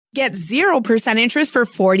Get 0% interest for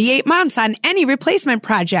 48 months on any replacement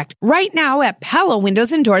project right now at Pella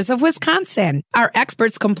Windows and Doors of Wisconsin. Our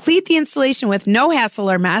experts complete the installation with no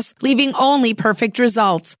hassle or mess, leaving only perfect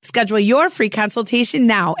results. Schedule your free consultation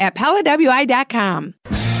now at PellaWI.com.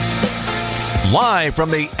 Live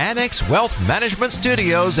from the Annex Wealth Management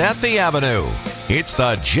Studios at The Avenue, it's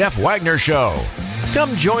the Jeff Wagner Show.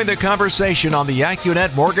 Come join the conversation on the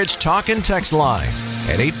AccuNet Mortgage Talk and Text line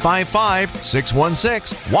at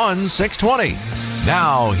 855-616-1620.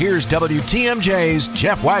 Now, here's WTMJ's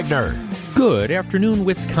Jeff Wagner. Good afternoon,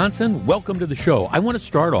 Wisconsin. Welcome to the show. I want to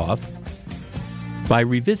start off by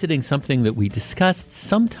revisiting something that we discussed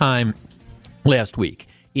sometime last week,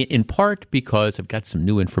 in part because I've got some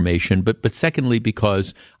new information, but secondly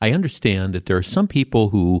because I understand that there are some people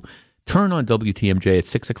who turn on WTMJ at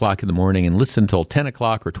 6 o'clock in the morning and listen until 10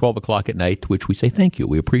 o'clock or 12 o'clock at night, to which we say thank you.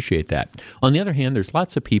 We appreciate that. On the other hand, there's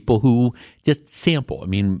lots of people who just sample. I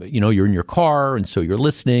mean, you know, you're in your car, and so you're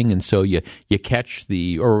listening, and so you catch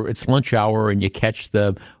or it's lunch hour, and you catch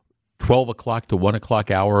the 12 o'clock to 1 o'clock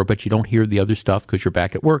hour, but you don't hear the other stuff because you're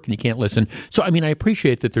back at work and you can't listen. So, I mean, I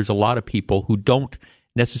appreciate that there's a lot of people who don't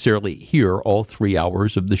necessarily hear all 3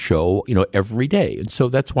 hours of the show, you know, every day. And so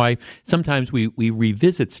that's why sometimes we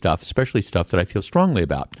revisit stuff, especially stuff that I feel strongly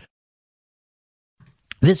about.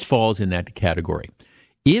 This falls in that category.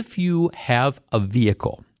 If you have a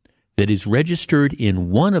vehicle that is registered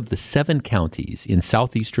in one of the 7 counties in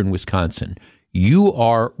southeastern Wisconsin, you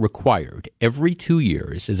are required every 2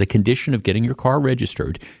 years, as a condition of getting your car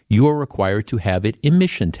registered, you are required to have it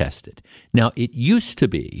emission tested. Now, it used to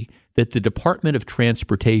be that the Department of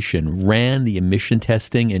Transportation ran the emission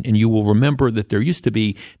testing, and you will remember that there used to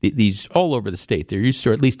be these all over the state. There used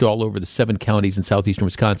to, or at least all over the 7 counties in southeastern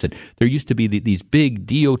Wisconsin, there used to be these big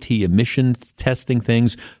DOT emission testing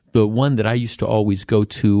things. The one that I used to always go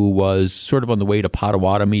to was sort of on the way to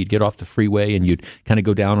Potawatomi. You'd get off the freeway and you'd kind of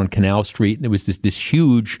go down on Canal Street, and there was this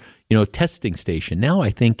huge, you know, testing station. Now I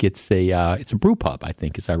think it's a brew pub, I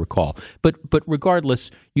think, as I recall. But regardless,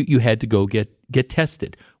 you had to go get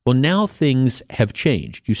tested. Well, now things have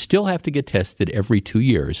changed. You still have to get tested every 2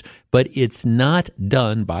 years, but it's not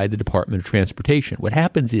done by the Department of Transportation. What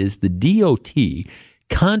happens is the DOT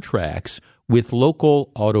contracts with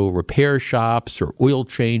local auto repair shops or oil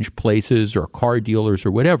change places or car dealers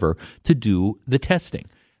or whatever to do the testing.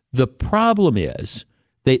 The problem is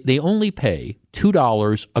they only pay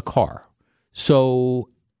 $2 a car. So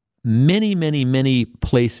many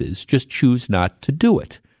places just choose not to do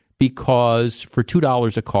it, because for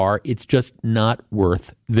 $2 a car, it's just not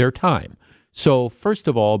worth their time. So first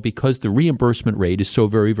of all, because the reimbursement rate is so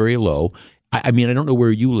very, very low, I mean, I don't know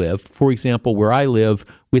where you live. For example, where I live,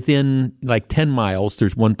 within like 10 miles,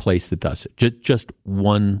 there's one place that does it, just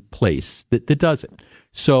one place that does it.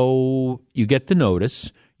 So you get the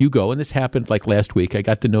notice, you go, and this happened like last week. I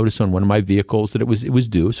got the notice on one of my vehicles that it was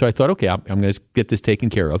due. So I thought, okay, I'm going to get this taken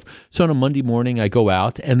care of. So on a Monday morning, I go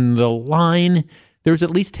out, and the line, there's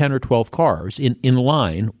at least 10 or 12 cars in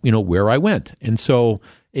line, you know, where I went. And so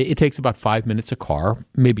it takes about 5 minutes a car,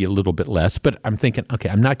 maybe a little bit less, but I'm thinking, okay,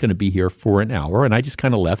 I'm not going to be here for an hour. And I just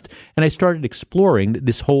kind of left, and I started exploring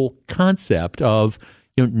this whole concept of,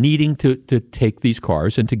 you know, needing to take these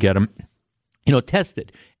cars and to get them, you know,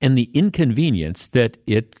 tested, and the inconvenience that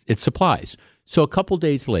it supplies. So a couple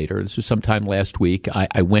days later, this was sometime last week,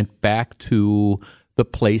 I went back to the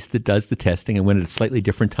place that does the testing. I went at a slightly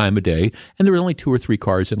different time of day, and there were only 2 or 3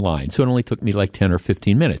 cars in line. So it only took me like 10 or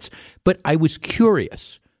 15 minutes. But I was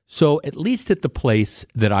curious. So at least at the place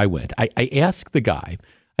that I went, I asked the guy,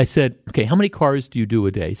 I said, okay, how many cars do you do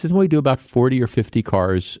a day? He says, well, we do about 40 or 50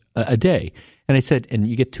 cars a day. And I said, and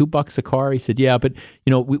you get $2 a car? He said, yeah, but,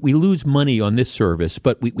 you know, we lose money on this service,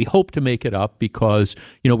 but we hope to make it up because,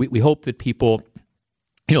 you know, we hope that people,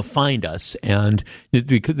 you know, find us, and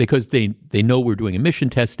because they know we're doing emission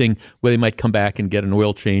testing, where they might come back and get an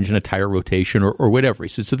oil change and a tire rotation or whatever.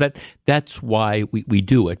 So that's why we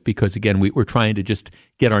do it, because again, we're trying to just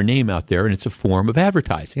get our name out there, and it's a form of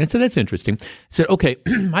advertising. And so that's interesting. I said, okay,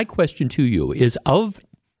 my question to you is, of,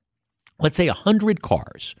 let's say, 100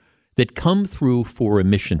 cars that come through for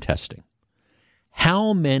emission testing,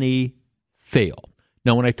 how many fail?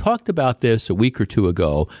 Now, when I talked about this a week or two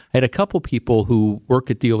ago, I had a couple people who work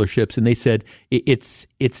at dealerships, and they said it's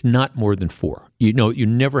not more than 4. You know, you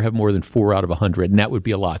never have more than 4 out of 100, and that would be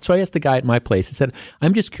a lot. So I asked the guy at my place, I said,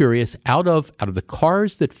 I'm just curious, out of the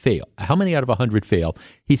cars that fail, how many out of 100 fail?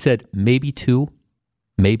 He said, maybe 2,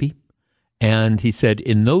 maybe. And he said,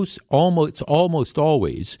 in those, almost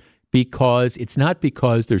always, because it's not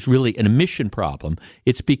because there's really an emission problem.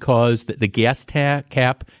 It's because the gas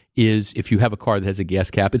cap is if you have a car that has a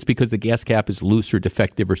gas cap, it's because the gas cap is loose or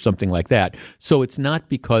defective or something like that. So it's not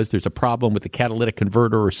because there's a problem with the catalytic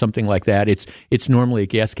converter or something like that. It's normally a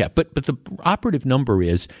gas cap. But the operative number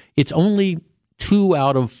is it's only 2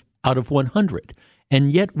 out of 100.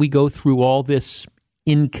 And yet we go through all this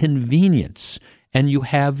inconvenience and you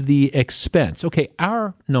have the expense. Okay,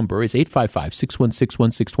 our number is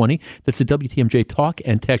 855-616-1620. That's the WTMJ talk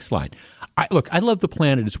and text line. Look, I love the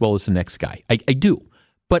planet as well as the next guy. I do.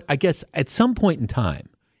 But I guess at some point in time,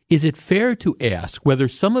 is it fair to ask whether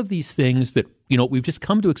some of these things that, we've just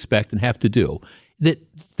come to expect and have to do, that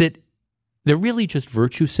they're really just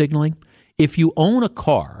virtue signaling? If you own a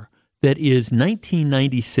car that is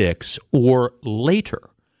 1996 or later,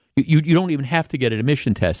 you don't even have to get it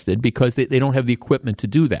emission tested because they don't have the equipment to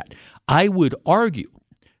do that. I would argue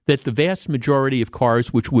that the vast majority of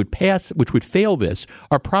cars which would fail this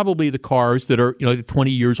are probably the cars that are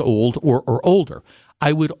 20 years old or older.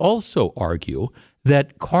 I would also argue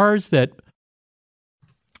that cars that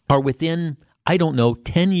are within,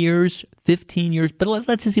 10 years, 15 years, but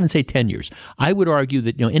let's just even say 10 years. I would argue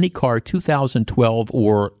that any car 2012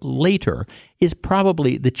 or later is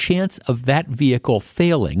probably the chance of that vehicle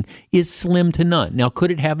failing is slim to none. Now, could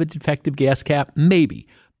it have a defective gas cap? Maybe.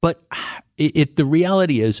 But the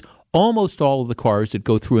reality is almost all of the cars that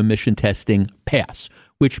go through emission testing pass,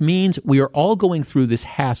 which means we are all going through this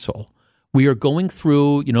hassle. We are going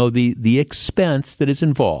through, the expense that is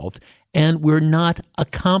involved, and we're not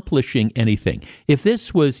accomplishing anything.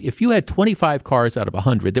 If you had 25 cars out of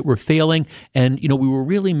 100 that were failing and, we were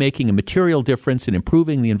really making a material difference in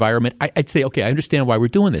improving the environment, I'd say, okay, I understand why we're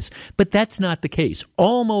doing this. But that's not the case.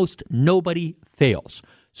 Almost nobody fails.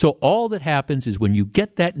 So all that happens is when you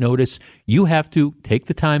get that notice, you have to take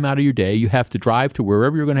the time out of your day. You have to drive to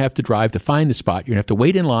wherever you're going to have to drive to find the spot. You're going to have to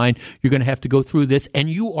wait in line. You're going to have to go through this, and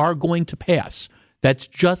you are going to pass. That's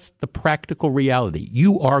just the practical reality.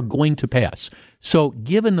 You are going to pass. So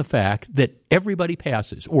given the fact that everybody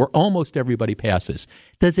passes, or almost everybody passes,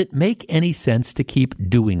 does it make any sense to keep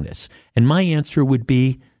doing this? And my answer would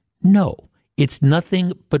be no. It's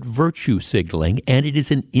nothing but virtue signaling, and it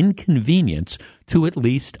is an inconvenience to at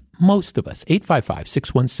least most of us.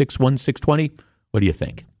 855-616-1620. What do you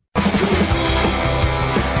think?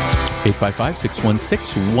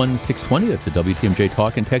 855-616-1620. That's the WTMJ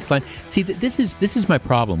talk and text line. See, this is my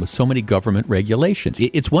problem with so many government regulations.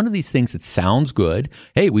 It's one of these things that sounds good.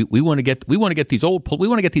 Hey, we want to get these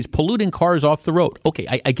polluting cars off the road. Okay,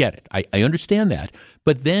 I get it. I understand that.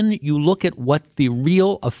 But then you look at what the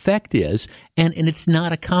real effect is, and it's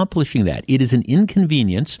not accomplishing that. It is an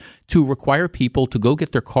inconvenience to require people to go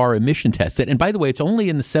get their car emission tested. And by the way, it's only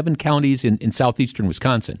in the 7 counties in southeastern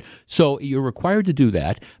Wisconsin. So you're required to do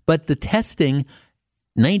that. But the testing,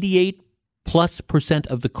 98+%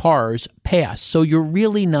 of the cars pass. So you're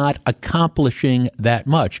really not accomplishing that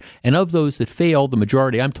much. And of those that fail, the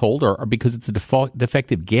majority, I'm told, are because it's a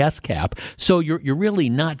defective gas cap. So you're really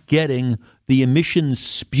not getting the emissions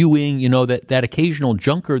spewing, that occasional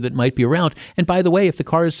junker that might be around. And by the way, if the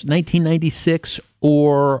car is 1996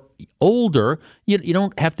 or older, you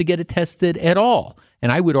don't have to get it tested at all.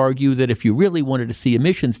 And I would argue that if you really wanted to see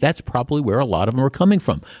emissions, that's probably where a lot of them are coming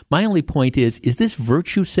from. My only point is this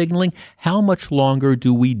virtue signaling? How much longer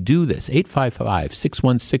do we do this?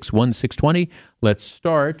 855-616-1620. Let's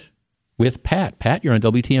start with Pat. Pat, you're on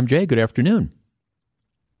WTMJ. Good afternoon.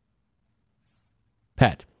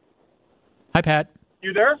 Pat. Hi, Pat.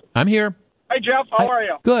 You there? I'm here. Hi, Jeff. How are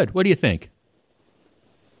you? Good. What do you think?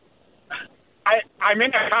 I'm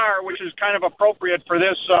in a car, which is kind of appropriate for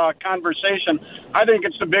this conversation. I think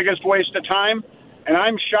it's the biggest waste of time, and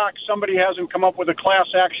I'm shocked somebody hasn't come up with a class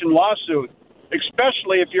action lawsuit,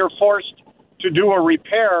 especially if you're forced to do a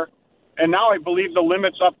repair. And now I believe the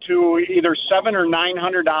limit's up to either $700 or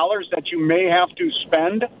 $900 that you may have to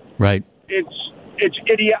spend. Right. It's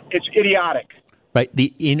idiotic. Right.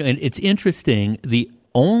 And it's interesting. The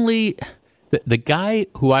guy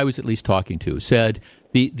who I was at least talking to said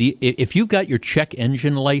if you got your check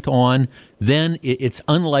engine light on, then it's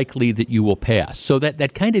unlikely that you will pass. So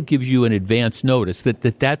that kind of gives you an advance notice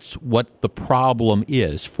that's what the problem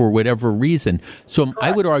is for whatever reason. So correct.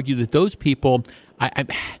 I would argue that those people,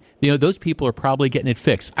 those people are probably getting it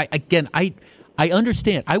fixed. I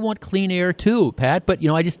understand. I want clean air too, Pat, but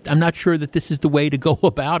I'm not sure that this is the way to go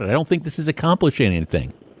about it. I don't think this is accomplishing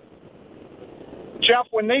anything. Jeff,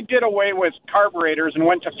 when they did away with carburetors and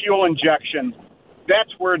went to fuel injection,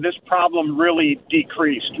 that's where this problem really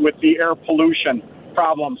decreased with the air pollution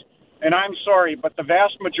problems. And I'm sorry, but the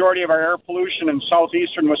vast majority of our air pollution in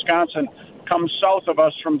southeastern Wisconsin comes south of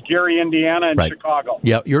us from Gary, Indiana, and right. Chicago.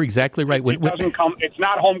 Yeah, you're exactly right. It doesn't come. It's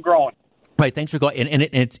not homegrown. Right, thanks for calling. And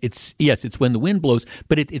it's when the wind blows,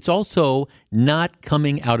 but it's also not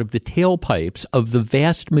coming out of the tailpipes of the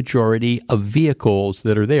vast majority of vehicles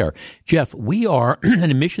that are there. Jeff, we are an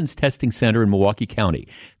emissions testing center in Milwaukee County.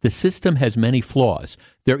 The system has many flaws.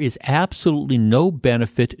 There is absolutely no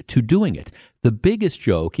benefit to doing it. The biggest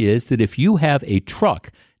joke is that if you have a truck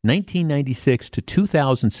 1996 to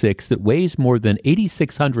 2006 that weighs more than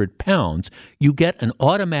 8,600 pounds, you get an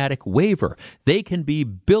automatic waiver. They can be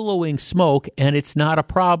billowing smoke and it's not a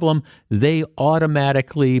problem. They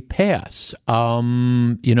automatically pass.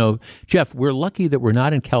 Jeff, we're lucky that we're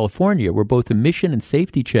not in California, where both emission and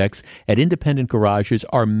safety checks at independent garages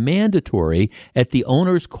are mandatory at the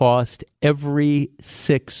owner's cost every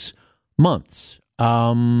 6 months.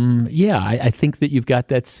 I think that you've got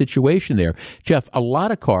that situation there. Jeff, a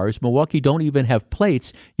lot of cars, Milwaukee, don't even have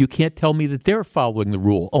plates. You can't tell me that they're following the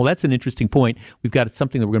rule. Oh, that's an interesting point. We've got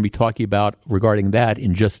something that we're going to be talking about regarding that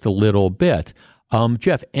in just a little bit.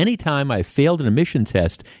 Jeff, anytime I failed an emission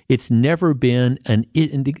test, it's never been an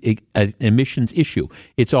emissions issue.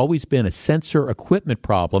 It's always been a sensor equipment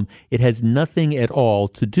problem. It has nothing at all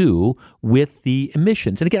to do with the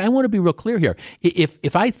emissions. And again, I want to be real clear here.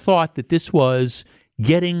 If I thought that this was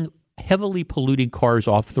getting heavily polluting cars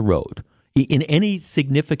off the road in any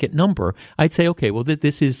significant number, I'd say, okay, well,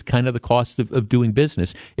 this is kind of the cost of doing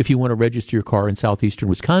business if you want to register your car in southeastern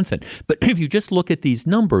Wisconsin. But if you just look at these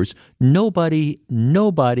numbers, nobody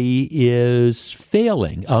is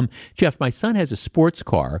failing. Jeff, my son has a sports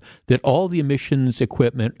car that all the emissions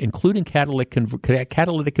equipment, including catalytic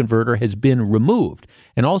converter, has been removed,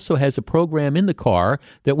 and also has a program in the car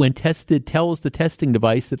that when tested tells the testing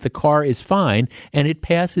device that the car is fine, and it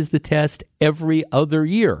passes the test every other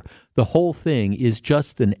year. The whole thing is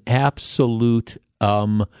just an absolute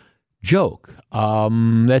joke.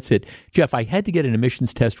 That's it. Jeff, I had to get an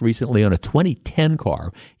emissions test recently on a 2010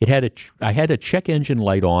 car. I had a check engine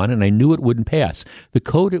light on, and I knew it wouldn't pass. The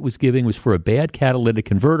code it was giving was for a bad catalytic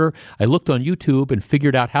converter. I looked on YouTube and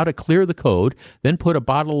figured out how to clear the code, then put a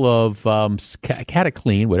bottle of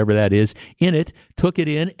Cataclean, whatever that is, in it, took it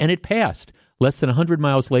in, and it passed. Less than 100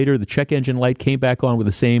 miles later, the check engine light came back on with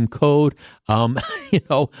the same code.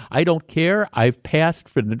 I don't care. I've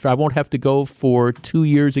passed. I won't have to go for 2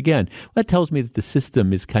 years again. That tells me that the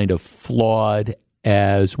system is kind of flawed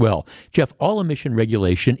as well. Jeff, all emission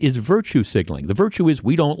regulation is virtue signaling. The virtue is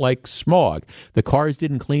we don't like smog. The cars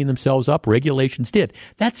didn't clean themselves up. Regulations did.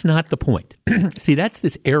 That's not the point. See, that's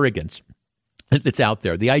this arrogance that's out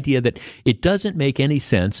there. The idea that it doesn't make any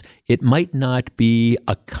sense, it might not be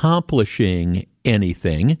accomplishing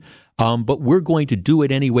anything, but we're going to do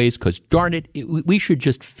it anyways because, darn it, we should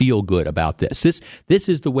just feel good about this. This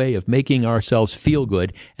is the way of making ourselves feel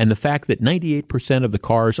good, and the fact that 98% of the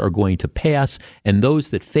cars are going to pass, and those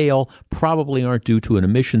that fail probably aren't due to an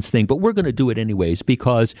emissions thing, but we're going to do it anyways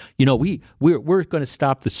because, we're going to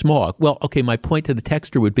stop the smog. Well, okay, my point to the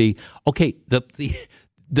texter would be, okay,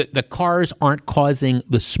 the cars aren't causing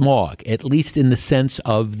the smog, at least in the sense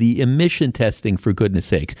of the emission testing, for goodness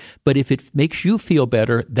sakes. But if it makes you feel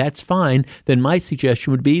better, that's fine. Then my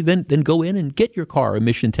suggestion would be then go in and get your car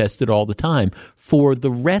emission tested all the time. For the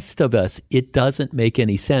rest of us, it doesn't make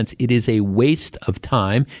any sense. It is a waste of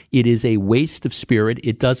time. It is a waste of spirit.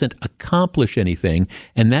 It doesn't accomplish anything.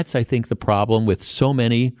 And that's, I think, the problem with so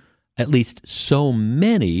many of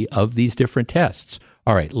these different tests.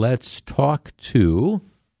 All right, let's talk to...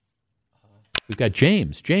 We've got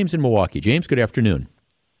James in Milwaukee. James, good afternoon.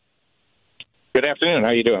 Good afternoon.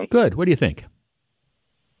 How are you doing? Good. What do you think?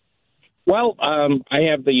 Well, I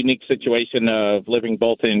have the unique situation of living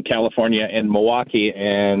both in California and Milwaukee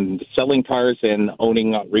and selling cars and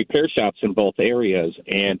owning repair shops in both areas.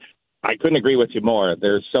 And I couldn't agree with you more.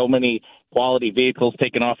 There's so many quality vehicles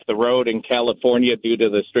taken off the road in California due to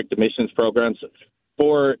the strict emissions programs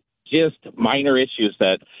for just minor issues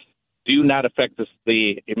that do not affect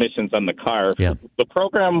the emissions on the car. Yeah. The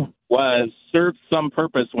program served some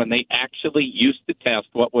purpose when they actually used to test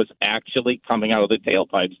what was actually coming out of the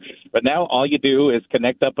tailpipes. But now all you do is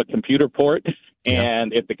connect up a computer port,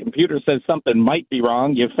 and if the computer says something might be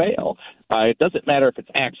wrong, you fail. It doesn't matter if it's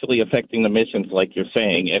actually affecting the emissions like you're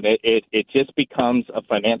saying, and it just becomes a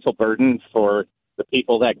financial burden for the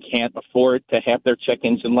people that can't afford to have their check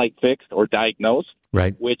engine light fixed or diagnosed,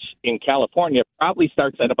 right? Which in California probably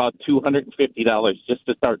starts at about $250 just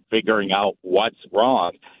to start figuring out what's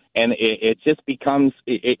wrong. And it just becomes,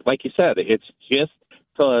 like you said, it's just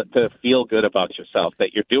to feel good about yourself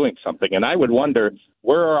that you're doing something. And I would wonder,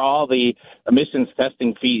 where are all the emissions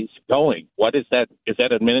testing fees going? What is that? Is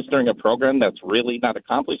that administering a program that's really not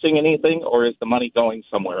accomplishing anything, or is the money going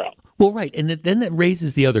somewhere else? Well, right. And then that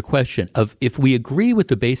raises the other question of, if we agree with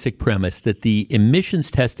the basic premise that the emissions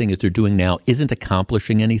testing as they're doing now isn't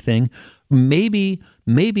accomplishing anything, maybe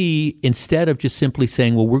instead of just simply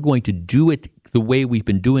saying, well, we're going to do it the way we've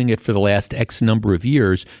been doing it for the last X number of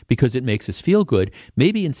years because it makes us feel good,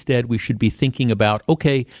 maybe instead we should be thinking about,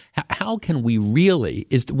 okay, how can we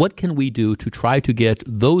what can we do to try to get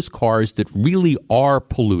those cars that really are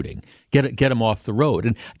polluting, get them off the road?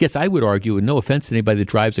 And I guess I would argue, and no offense to anybody that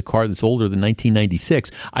drives a car that's older than 1996,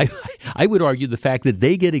 I would argue the fact that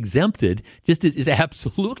they get exempted just is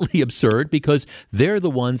absolutely absurd, because they're the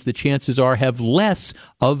ones that chances are have less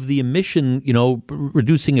of the emission,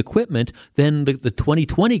 reducing equipment than the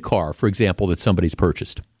 2020 car, for example, that somebody's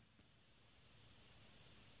purchased.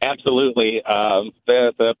 Absolutely.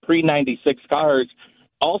 The pre-96 cars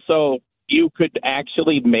also, you could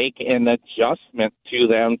actually make an adjustment to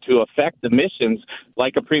them to affect emissions,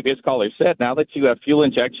 like a previous caller said. Now that you have fuel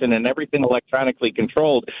injection and everything electronically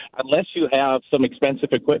controlled, unless you have some expensive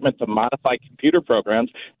equipment to modify computer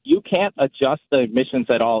programs, you can't adjust the emissions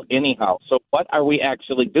at all anyhow. So what are we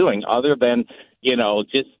actually doing other than,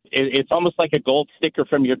 it's almost like a gold sticker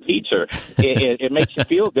from your teacher. It makes you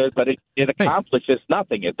feel good, but it accomplishes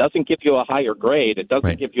nothing. It doesn't give you a higher grade. It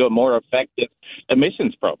doesn't give you a more effective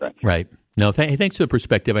emissions program. Right. No, thanks for the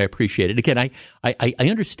perspective. I appreciate it. Again, I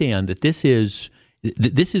understand that this is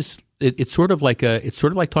it's sort of like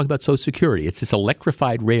talking about Social Security. It's this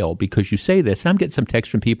electrified rail, because you say this, and I'm getting some text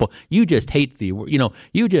from people. You just hate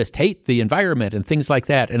the environment and things like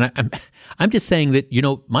that. And I'm just saying that,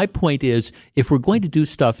 my point is, if we're going to do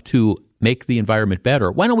stuff to make the environment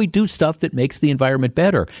better, why don't we do stuff that makes the environment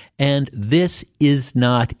better? And this is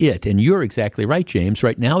not it. And you're exactly right, James.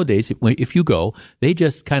 Right nowadays, if you go, they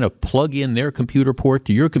just kind of plug in their computer port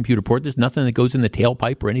to your computer port. There's nothing that goes in the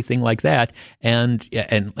tailpipe or anything like that. And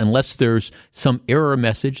unless there's some error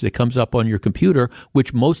message that comes up on your computer,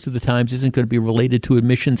 which most of the times isn't going to be related to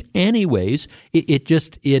emissions anyways,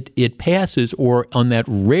 it passes, or on that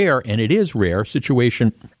rare, and it is rare,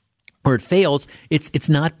 situation where it fails, it's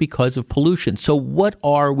not because of pollution. So what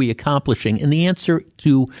are we accomplishing? And the answer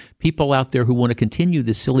to people out there who want to continue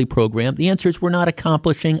this silly program, the answer is we're not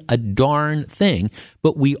accomplishing a darn thing,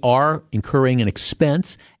 but we are incurring an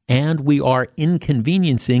expense, and we are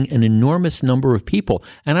inconveniencing an enormous number of people.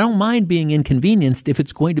 And I don't mind being inconvenienced if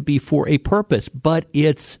it's going to be for a purpose, but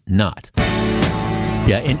it's not.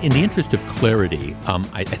 Yeah, in the interest of clarity,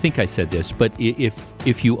 I think I said this, but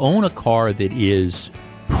if you own a car that is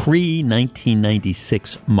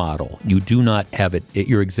pre-1996 model, you do not have it,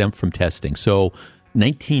 you're exempt from testing. So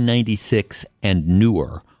 1996 and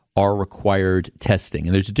newer are required testing.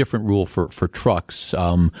 And there's a different rule for trucks.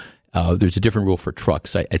 There's a different rule for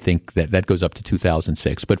trucks. I think that goes up to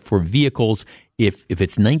 2006. But for vehicles, if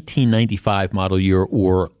it's 1995 model year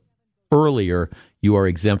or earlier, you are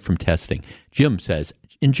exempt from testing. Jim says,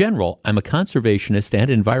 in general, I'm a conservationist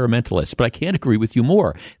and environmentalist, but I can't agree with you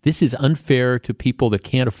more. This is unfair to people that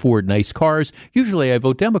can't afford nice cars. Usually I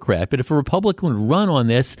vote Democrat, but if a Republican would run on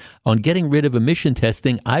this, on getting rid of emission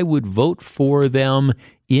testing, I would vote for them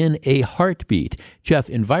in a heartbeat. Jeff,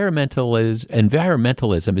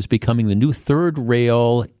 environmentalism is becoming the new third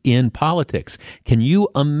rail in politics. Can you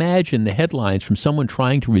imagine the headlines from someone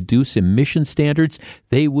trying to reduce emission standards?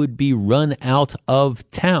 They would be run out of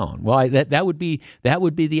town. Well, that would be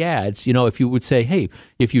the ads. If you would say, hey,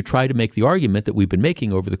 if you try to make the argument that we've been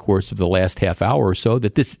making over the course of the last half hour or so,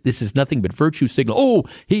 that this is nothing but virtue signal. Oh,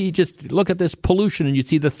 he just look at this pollution, and you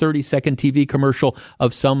see the 30-second TV commercial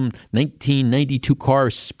of some 1992 car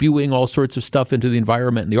spewing all sorts of stuff into the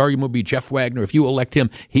environment. And the argument would be, Jeff Wagner, if you elect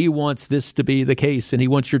him, he wants this to be the case, and he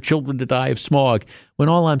wants your children to die of smog. When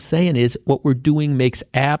all I'm saying is what we're doing makes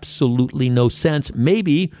absolutely no sense.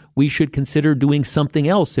 Maybe we should consider doing something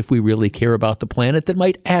else if we really care about the planet that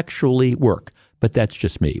might actually work. But that's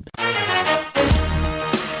just me.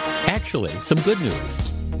 Actually, some good news.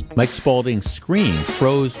 Mike Spaulding's screen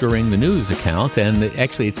froze during the news account, and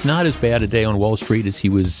actually it's not as bad a day on Wall Street as he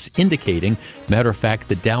was indicating. Matter of fact,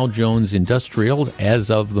 the Dow Jones Industrial,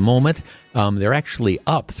 as of the moment, they're actually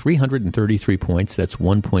up 333 points. That's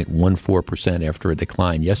 1.14% after a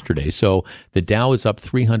decline yesterday. So the Dow is up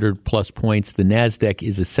 300 plus points. The NASDAQ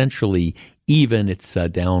is essentially even. It's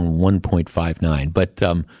down 1.59. But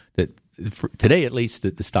for today, at least,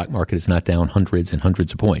 the stock market is not down hundreds and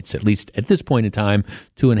hundreds of points, at least at this point in time,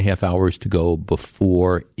 2.5 hours to go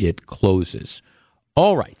before it closes.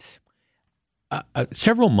 All right.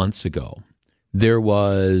 Several months ago, there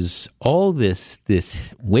was all this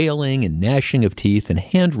wailing and gnashing of teeth and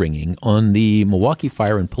hand-wringing on the Milwaukee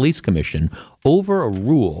Fire and Police Commission over a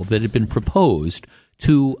rule that had been proposed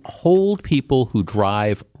to hold people who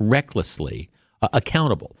drive recklessly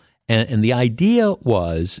accountable. And the idea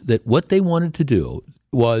was that what they wanted to do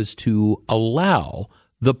was to allow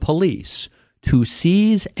the police to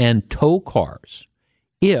seize and tow cars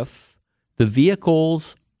if the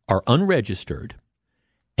vehicles are unregistered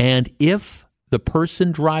and if the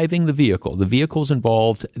person driving the vehicle's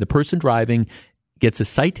involved, the person driving gets a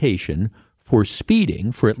citation for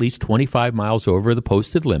speeding for at least 25 miles over the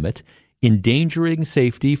posted limit, endangering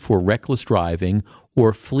safety for reckless driving,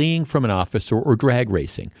 or fleeing from an officer or drag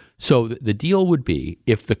racing. So the deal would be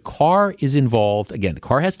if the car is involved, again, the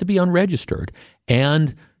car has to be unregistered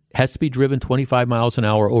and has to be driven 25 miles an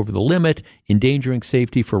hour over the limit, endangering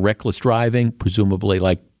safety for reckless driving, presumably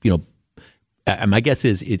my guess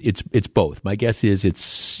is it's both. My guess is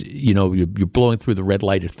it's, you're blowing through the red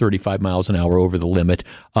light at 35 miles an hour over the limit,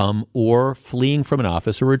 or fleeing from an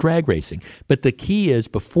officer or drag racing. But the key is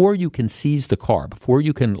before you can seize the car, before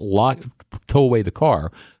you can tow away the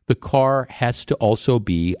car has to also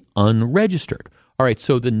be unregistered. All right,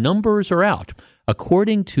 so the numbers are out.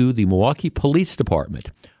 According to the Milwaukee Police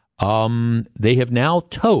Department, they have now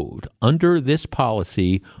towed under this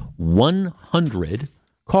policy 100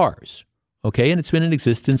 cars. Okay, and it's been in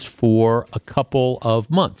existence for a couple of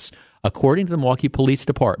months. According to the Milwaukee Police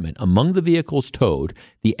Department, among the vehicles towed,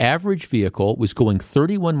 the average vehicle was going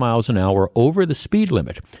 31 miles an hour over the speed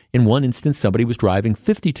limit. In one instance, somebody was driving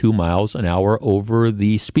 52 miles an hour over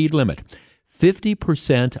the speed limit.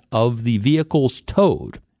 50% of the vehicles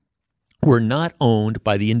towed were not owned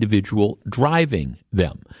by the individual driving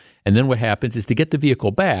them. And then what happens is to get the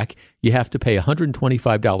vehicle back, you have to pay a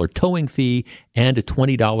 $125 towing fee and a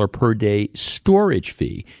 $20 per day storage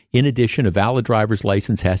fee. In addition, a valid driver's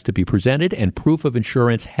license has to be presented and proof of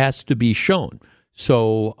insurance has to be shown.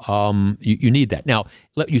 So you need that. Now,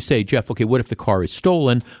 you say, Jeff, okay, what if the car is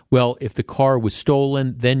stolen? Well, if the car was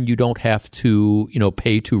stolen, then you don't have to,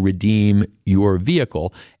 pay to redeem your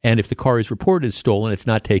vehicle. And if the car is reported as stolen, it's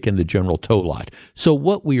not taken to the general tow lot. So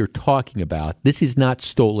what we are talking about, this is not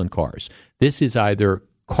stolen cars. This is either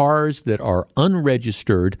cars that are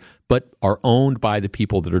unregistered but are owned by the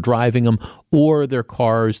people that are driving them, or they're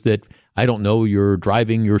cars that, I don't know, you're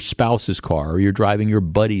driving your spouse's car or you're driving your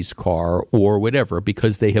buddy's car or whatever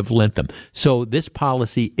because they have lent them. So this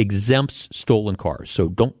policy exempts stolen cars. So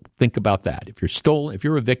don't think about that. If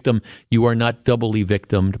you're a victim, you are not doubly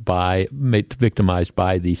victimized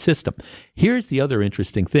by the system. Here's the other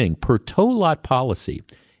interesting thing. Per tow lot policy,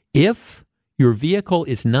 if your vehicle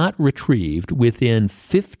is not retrieved within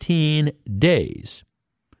 15 days,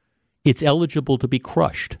 it's eligible to be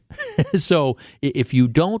crushed. So if you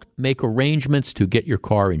don't make arrangements to get your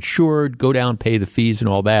car insured, go down, pay the fees and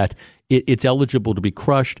all that, it's eligible to be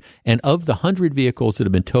crushed. And of the 100 vehicles that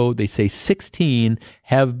have been towed, they say 16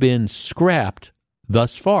 have been scrapped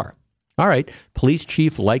thus far. All right, police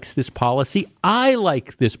chief likes this policy. I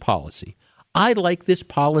like this policy. I like this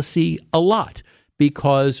policy a lot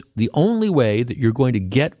because the only way that you're going to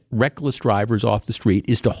get reckless drivers off the street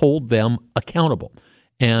is to hold them accountable.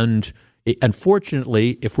 And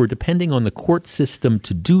unfortunately, if we're depending on the court system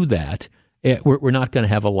to do that, we're not going to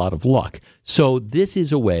have a lot of luck. So this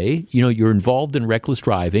is a way, you're involved in reckless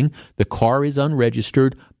driving, the car is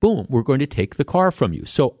unregistered, boom, we're going to take the car from you.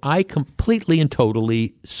 So I completely and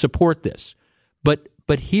totally support this. But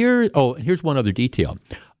here's one other detail.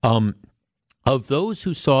 Of those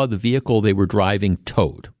who saw the vehicle they were driving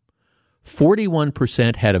towed,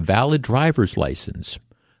 41% had a valid driver's license,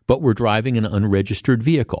 but were driving an unregistered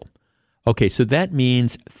vehicle. Okay, so that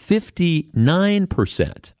means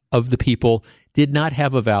 59% of the people did not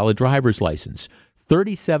have a valid driver's license.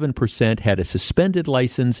 37% had a suspended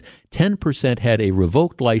license, 10% had a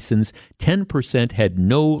revoked license, 10% had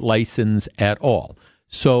no license at all.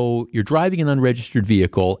 So you're driving an unregistered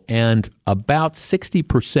vehicle, and about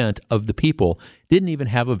 60% of the people didn't even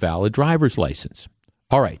have a valid driver's license.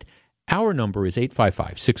 All right. Our number is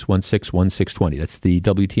 855-616-1620. That's the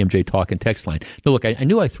WTMJ talk and text line. Now, look, I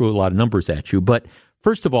knew I threw a lot of numbers at you, but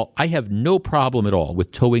first of all, I have no problem at all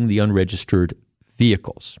with towing the unregistered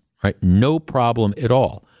vehicles, right? No problem at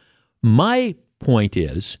all. My point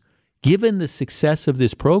is, given the success of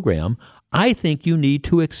this program, I think you need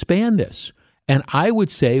to expand this. And I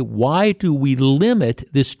would say, why do we limit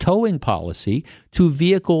this towing policy to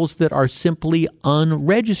vehicles that are simply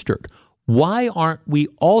unregistered? Why aren't we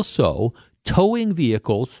also towing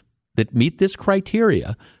vehicles that meet this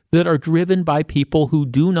criteria that are driven by people who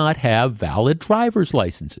do not have valid driver's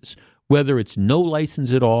licenses? whether it's no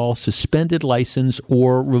license at all, suspended license,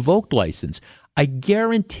 or revoked license. I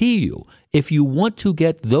guarantee you, if you want to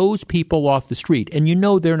get those people off the street, and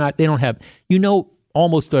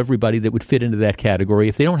almost everybody that would fit into that category,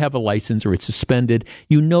 if they don't have a license or it's suspended,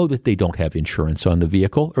 you know that they don't have insurance on the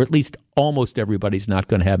vehicle, or at least almost everybody's not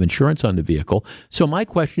going to have insurance on the vehicle. So my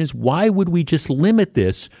question is, why would we just limit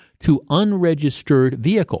this to unregistered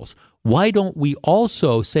vehicles? Why don't we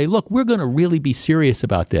also say, look, we're going to really be serious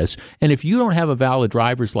about this, and if you don't have a valid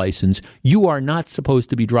driver's license, you are not supposed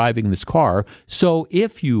to be driving this car. So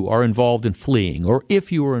if you are involved in fleeing, or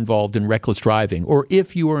if you are involved in reckless driving, or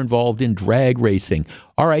if you are involved in drag racing,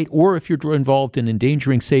 all right, or if you're involved in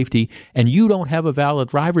endangering safety and you don't have a valid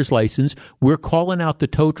driver's license, we're calling out the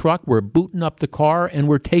tow truck, we're booting up the car, and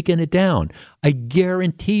we're taking it down. I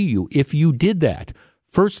guarantee you, if you did that,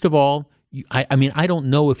 first of all, I don't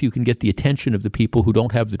know if you can get the attention of the people who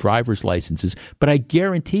don't have the driver's licenses, but I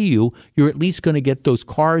guarantee you, you're at least going to get those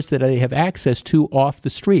cars that they have access to off the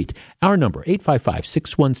street. Our number,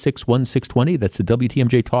 855-616-1620. That's the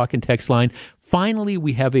WTMJ Talk and Text line. Finally,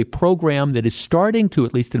 we have a program that is starting to,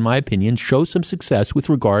 at least in my opinion, show some success with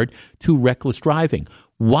regard to reckless driving.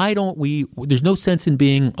 Why don't we, there's no sense in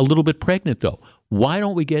being a little bit pregnant, though. Why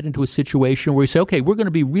don't we get into a situation where we say, okay, we're going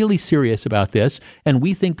to be really serious about this, and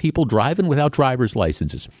we think people driving without driver's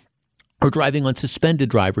licenses, or driving on suspended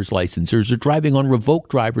driver's licenses, or driving on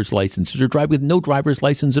revoked driver's licenses, or driving with no driver's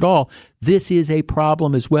license at all, this is a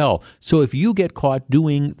problem as well. So if you get caught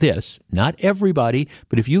doing this, not everybody,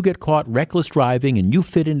 but if you get caught reckless driving and you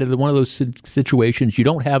fit into one of those situations, you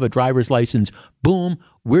don't have a driver's license, boom,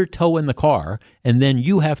 we're towing the car, and then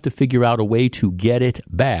you have to figure out a way to get it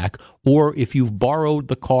back. Or if you've borrowed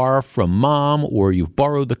the car from mom, or you've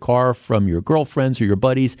borrowed the car from your girlfriends or your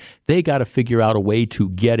buddies, they got to figure out a way to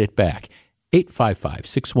get it back.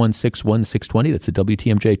 855-616-1620. That's the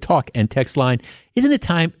WTMJ Talk and Text line. Isn't it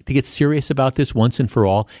time to get serious about this once and for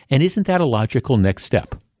all? And isn't that a logical next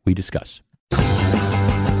step? We discuss.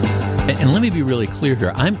 And let me be really clear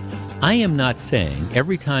here. I am not saying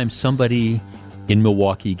every time somebody in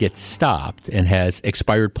Milwaukee gets stopped and has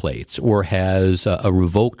expired plates or has a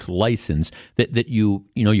revoked license that you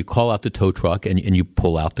call out the tow truck and you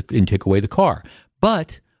pull out and take away the car.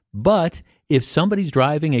 But if somebody's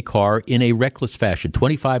driving a car in a reckless fashion,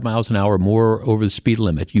 25 miles an hour more over the speed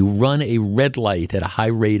limit, you run a red light at a high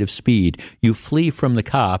rate of speed, you flee from the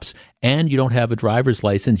cops, and you don't have a driver's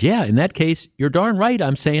license, yeah, in that case, you're darn right.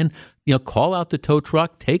 I'm saying, call out the tow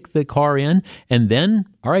truck, take the car in, and then,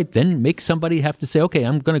 all right, then make somebody have to say, okay,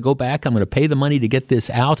 I'm going to go back. I'm going to pay the money to get this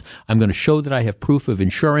out. I'm going to show that I have proof of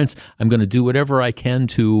insurance. I'm going to do whatever I can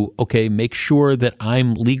to, make sure that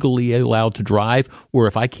I'm legally allowed to drive. Or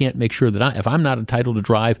if I can't make sure that if I'm not entitled to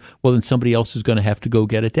drive, well, then somebody else is going to have to go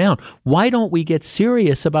get it down. Why don't we get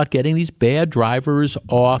serious about getting these bad drivers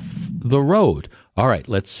off the road? All right,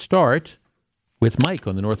 let's start with Mike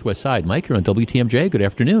on the Northwest side. Mike, you're on WTMJ. Good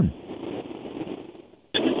afternoon.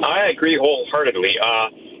 I agree wholeheartedly.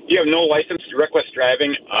 You have no license, reckless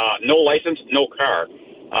driving, no license, no car.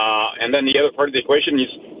 And then the other part of the equation is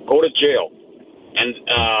go to jail and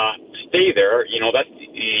stay there. That's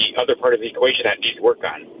the other part of the equation that needs work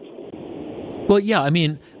on. Well, yeah,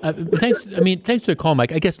 thanks for the call,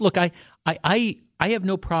 Mike. I guess, look, I have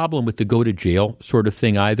no problem with the go to jail sort of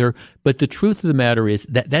thing either. But the truth of the matter is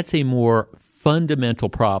that's a more fundamental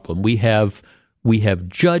problem. We have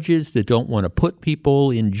judges that don't want to put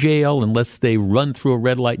people in jail unless they run through a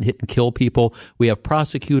red light and hit and kill people. We have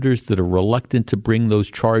prosecutors that are reluctant to bring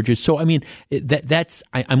those charges. So, I'm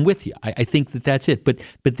with you. I think that's it. But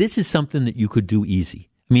this is something that you could do easy.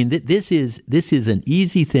 This is an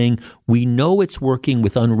easy thing. We know it's working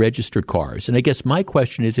with unregistered cars. And I guess my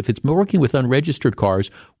question is, if it's working with unregistered cars,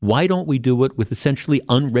 why don't we do it with essentially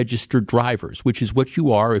unregistered drivers, which is what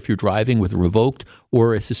you are if you're driving with a revoked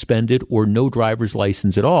or a suspended or no driver's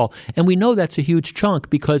license at all. And we know that's a huge chunk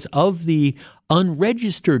because of the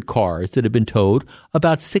unregistered cars that have been towed,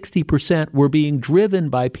 about 60% were being driven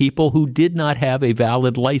by people who did not have a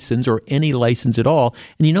valid license or any license at all.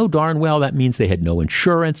 And you know darn well that means they had no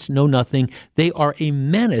insurance, no nothing. They are a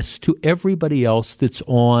menace to everybody else that's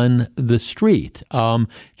on the street.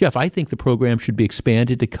 Jeff, I think the program should be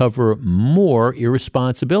expanded to cover more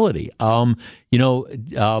irresponsibility. But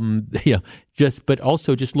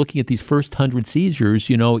also just looking at these first 100 seizures,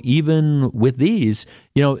 even with these,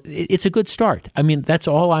 it's a good start. That's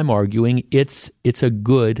all I'm arguing. It's a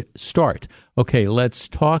good start. Okay, let's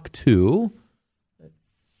talk to,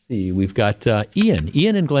 we've got Ian.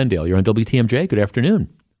 Ian in Glendale. You're on WTMJ. Good afternoon.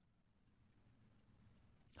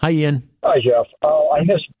 Hi, Ian. Hi, Jeff. I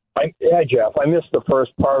missed the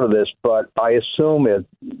first part of this, but I assume it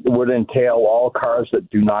would entail all cars that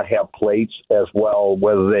do not have plates as well,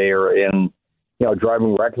 whether they are in,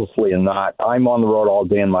 driving recklessly or not. I'm on the road all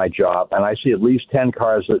day in my job, and I see at least 10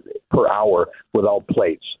 cars per hour without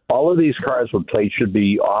plates. All of these cars with plates should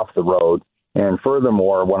be off the road. And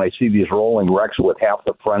furthermore, when I see these rolling wrecks with half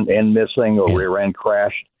the front end missing or rear end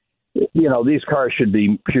crashed, these cars should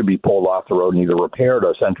be pulled off the road and either repaired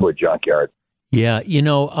or sent to a junkyard. Yeah,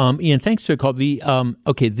 Ian, thanks for the call.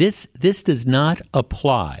 This does not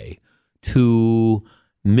apply to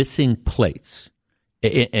missing plates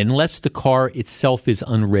unless the car itself is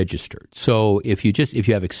unregistered. So if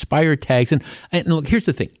you have expired tags, and look, here's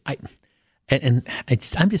the thing, I'm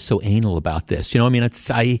just so anal about this. You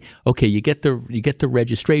get the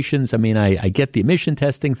registrations. I get the emission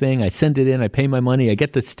testing thing. I send it in. I pay my money. I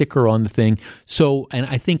get the sticker on the thing. So, and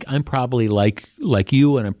I think I'm probably like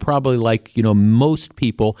you, and I'm probably like, most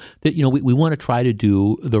people that, we want to try to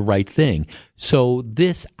do the right thing. So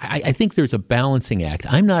I think there's a balancing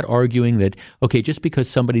act. I'm not arguing that, just because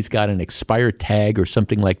somebody's got an expired tag or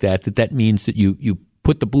something like that, that means that you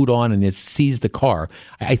put the boot on and it sees the car.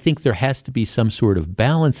 I think there has to be some sort of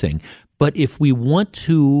balancing. But if we want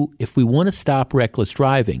to stop reckless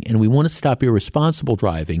driving and we want to stop irresponsible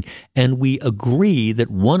driving, and we agree that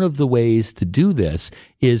one of the ways to do this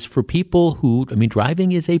is for people who,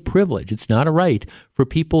 driving is a privilege. It's not a right. For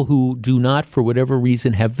people who do not, for whatever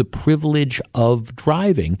reason, have the privilege of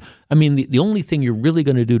driving, the only thing you're really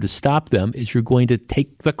going to do to stop them is you're going to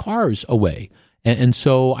take the cars away. And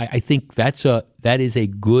so I think that is a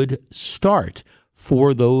good start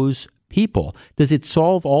for those people. Does it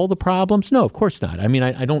solve all the problems? No, of course not.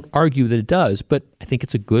 I don't argue that it does, but I think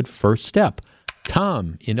it's a good first step.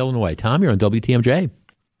 Tom in Illinois. Tom, you're on WTMJ.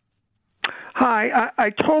 Hi, I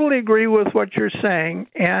totally agree with what you're saying,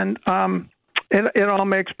 and it all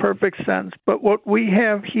makes perfect sense. But what we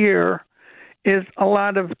have here is a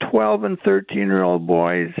lot of 12 and 13-year-old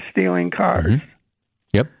boys stealing cars. Mm-hmm.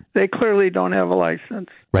 Yep. They clearly don't have a license.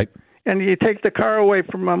 Right. And you take the car away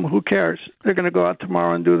from them, who cares? They're going to go out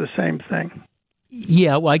tomorrow and do the same thing.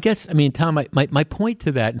 Yeah, well, I guess, Tom, my point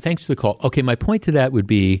to that, and thanks for the call. Okay, my point to that would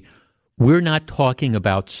be, we're not talking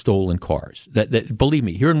about stolen cars. That believe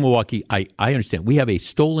me, here in Milwaukee, I understand. We have a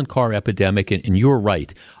stolen car epidemic, and you're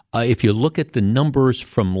right. If you look at the numbers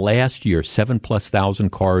from last year,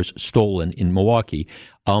 7,000+ cars stolen in Milwaukee,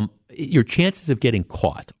 your chances of getting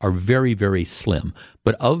caught are very, very slim.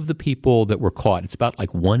 But of the people that were caught, it's about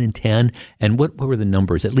like 1 in 10. And what were the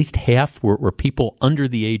numbers? At least half were people under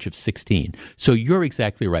the age of 16. So you're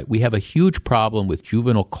exactly right. We have a huge problem with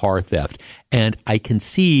juvenile car theft. And I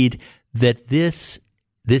concede that this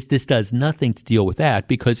does nothing to deal with that,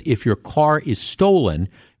 because if your car is stolen,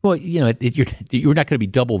 well, you're not going to be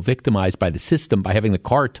double victimized by the system by having the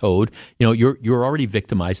car towed. You're already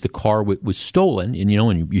victimized. The car was stolen, and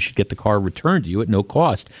you should get the car returned to you at no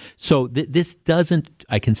cost. So this doesn't,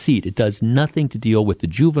 I concede, it does nothing to deal with the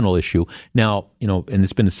juvenile issue. Now, and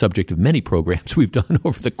it's been the subject of many programs we've done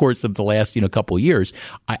over the course of the last couple of years.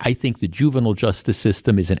 I think the juvenile justice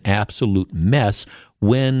system is an absolute mess.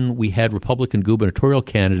 When we had Republican gubernatorial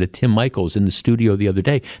candidate Tim Michels in the studio the other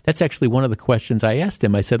day, that's actually one of the questions I asked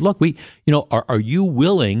him. I said, look, are you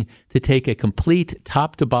willing to take a complete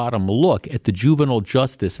top to bottom look at the juvenile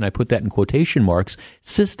justice, and I put that in quotation marks,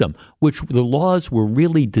 system, which the laws were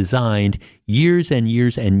really designed years and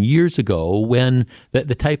years and years ago, when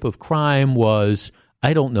the type of crime was,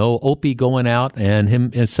 I don't know, Opie going out and him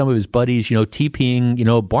and some of his buddies,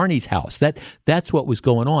 TPing, Barney's house. That's what was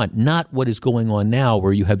going on, not what is going on now,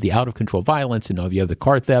 where you have the out of control violence, and now you have the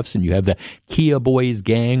car thefts, and you have the Kia Boys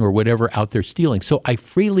gang or whatever out there stealing. So I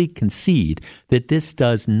freely concede that this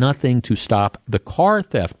does nothing to stop the car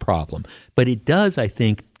theft problem, but it does, I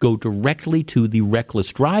think, go directly to the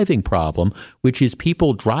reckless driving problem, which is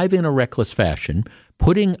people drive in a reckless fashion,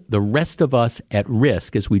 putting the rest of us at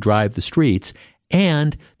risk as we drive the streets.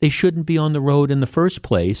 And they shouldn't be on the road in the first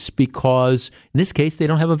place because, in this case, they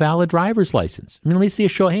don't have a valid driver's license. Let me see a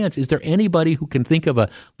show of hands. Is there anybody who can think of a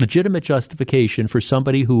legitimate justification for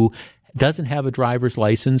somebody who doesn't have a driver's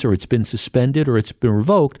license, or it's been suspended, or it's been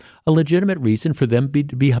revoked, a legitimate reason for them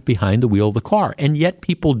to be behind the wheel of the car? And yet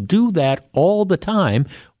people do that all the time.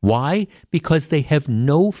 Why? Because they have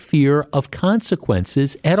no fear of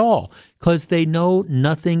consequences at all. because they know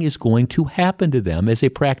nothing is going to happen to them as a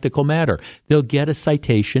practical matter. They'll get a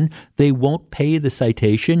citation. They won't pay the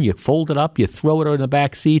citation. You fold it up, you throw it in the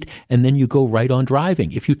back seat, and then you go right on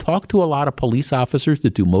driving. If you talk to a lot of police officers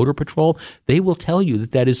that do motor patrol, they will tell you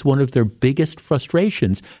that that is one of their biggest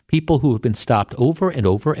frustrations. People who have been stopped over and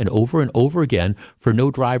over and over and over again for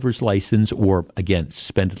no driver's license or, again,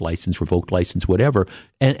 suspended license, revoked license, whatever,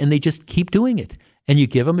 and they just keep doing it. And you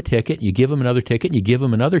give them a ticket, you give them another ticket, you give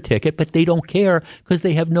them another ticket, but they don't care because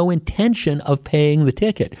they have no intention of paying the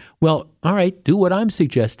ticket. Well, all right, do what I'm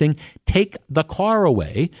suggesting. Take the car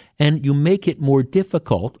away, and you make it more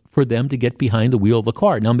difficult for them to get behind the wheel of the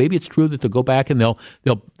car. Now, maybe it's true that they'll go back and they'll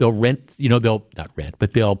rent, they'll not rent,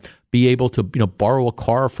 but they'll be able to, borrow a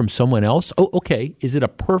car from someone else. Oh, okay. Is it a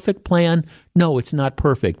perfect plan? No, it's not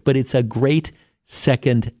perfect, but it's a great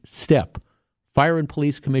second step. Fire and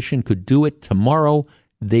Police Commission could do it tomorrow.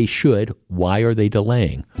 They should. Why are they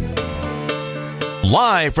delaying?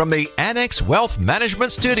 Live from the Annex Wealth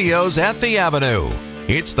Management Studios at the Avenue,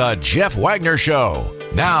 it's the Jeff Wagner Show.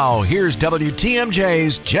 Now, here's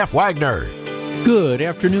WTMJ's Jeff Wagner. Good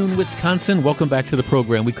afternoon, Wisconsin. Welcome back to the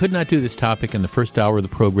program. We could not do this topic in the first hour of the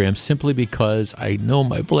program simply because I know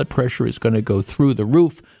my blood pressure is going to go through the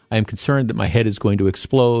roof. I am concerned that my head is going to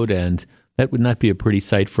explode, and that would not be a pretty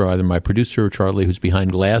sight for either my producer, Charlie, who's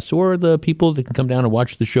behind glass, or the people that can come down and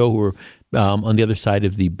watch the show who are on the other side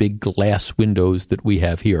of the big glass windows that we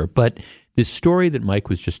have here. But this story that Mike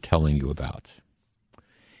was just telling you about,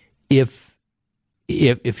 if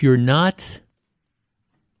you're not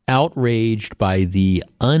outraged by the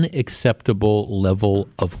unacceptable level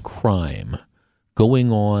of crime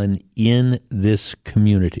going on in this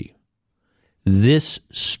community, this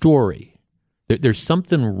story, there's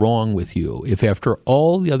something wrong with you. If after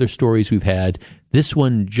all the other stories we've had, this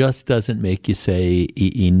one just doesn't make you say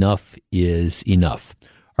enough is enough.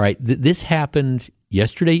 All right, this happened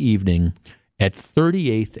yesterday evening at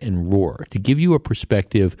 38th and Roar. To give you a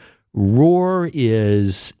perspective, Roar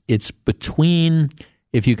it's between,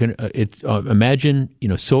 if you can imagine,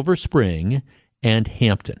 Silver Spring and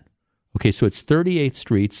Hampton. Okay, so it's 38th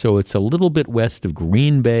Street, so it's a little bit west of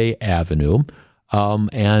Green Bay Avenue.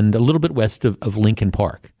 And a little bit west of Lincoln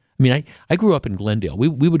Park. I mean, I grew up in Glendale. We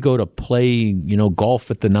would go to play,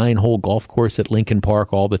 golf at the 9-hole golf course at Lincoln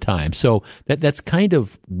Park all the time. So that's kind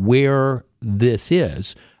of where this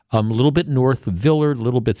is. A little bit north of Villard, a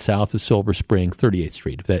little bit south of Silver Spring, 38th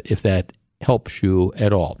Street, if that helps you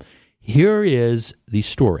at all. Here is the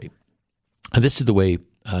story. And this is the way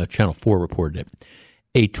Channel 4 reported it.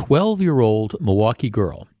 A 12-year-old Milwaukee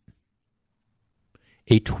girl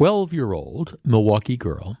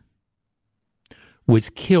was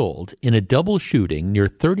killed in a double shooting near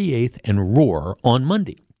 38th and Roar on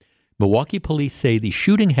Monday. Milwaukee police say the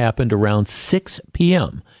shooting happened around 6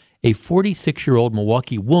 p.m. A 46-year-old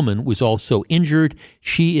Milwaukee woman was also injured.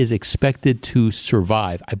 She is expected to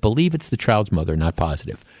survive. I believe it's the child's mother, not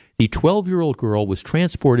positive. The 12-year-old girl was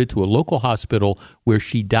transported to a local hospital where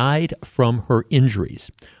she died from her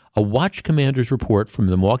injuries. A watch commander's report from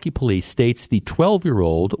the Milwaukee police states the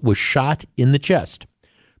 12-year-old was shot in the chest.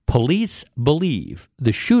 Police believe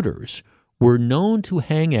the shooters were known to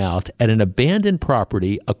hang out at an abandoned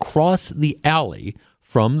property across the alley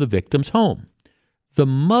from the victim's home. The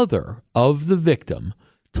mother of the victim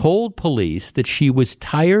told police that she was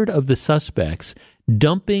tired of the suspects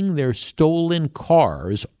dumping their stolen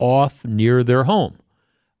cars off near their home.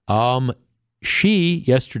 She,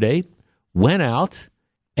 yesterday, went out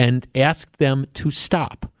and asked them to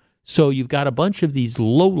stop. So you've got a bunch of these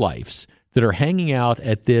lowlifes that are hanging out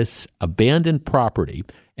at this abandoned property,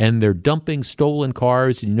 and they're dumping stolen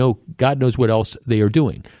cars, and God knows what else they are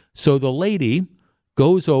doing. So the lady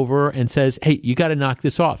goes over and says, hey, you got to knock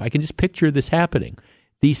this off. I can just picture this happening.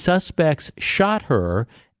 The suspects shot her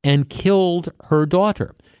and killed her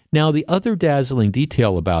daughter. Now, the other dazzling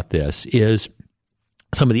detail about this is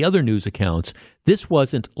some of the other news accounts, this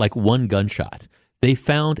wasn't like one gunshot. They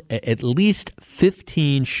found at least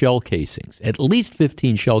 15 shell casings,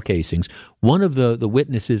 One of the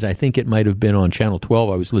witnesses, I think it might have been on Channel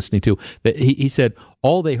 12 I was listening to, that he said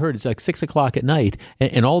all they heard, it's like 6 o'clock at night,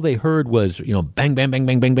 and all they heard was, bang, bang, bang,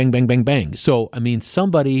 bang, bang, bang, bang, bang, bang. So, I mean,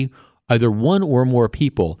 somebody, either one or more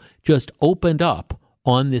people, just opened up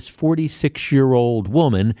on this 46-year-old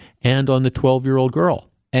woman and on the 12-year-old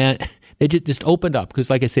girl. And it just opened up because,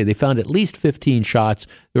 like I say, they found at least 15 shots.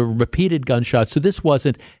 There were repeated gunshots. So this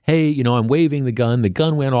wasn't, hey, I'm waving the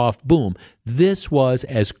gun went off, boom. This was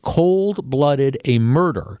as cold-blooded a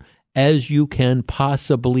murder as you can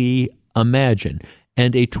possibly imagine.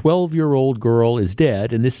 And a 12-year-old girl is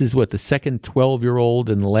dead, and this is the second 12-year-old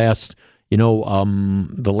in the last,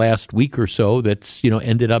 the last week or so that's,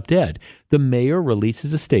 ended up dead. The mayor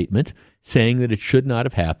releases a statement saying that it should not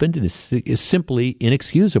have happened and is simply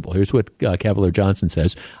inexcusable. Here's what Cavalier Johnson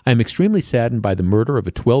says. I am extremely saddened by the murder of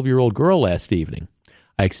a 12-year-old girl last evening.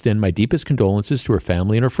 I extend my deepest condolences to her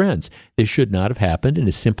family and her friends. This should not have happened and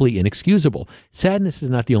is simply inexcusable. Sadness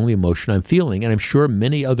is not the only emotion I'm feeling, and I'm sure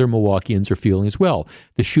many other Milwaukeeans are feeling as well.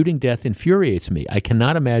 The shooting death infuriates me. I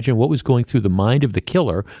cannot imagine what was going through the mind of the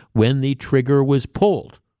killer when the trigger was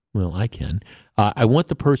pulled. Well, I can. I want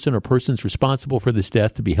the person or persons responsible for this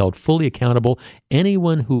death to be held fully accountable.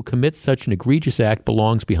 Anyone who commits such an egregious act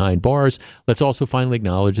belongs behind bars. Let's also finally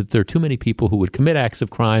acknowledge that there are too many people who would commit acts of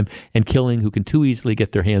crime and killing who can too easily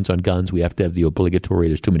get their hands on guns. We have to have the obligatory,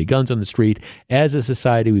 there's too many guns on the street. As a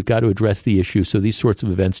society, we've got to address the issue so these sorts of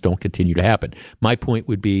events don't continue to happen. My point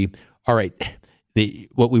would be, all right,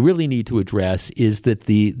 what we really need to address is that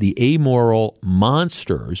the amoral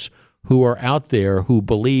monsters who are out there who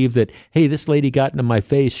believe that, hey, this lady got into my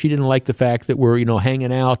face. She didn't like the fact that we're,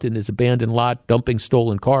 hanging out in this abandoned lot, dumping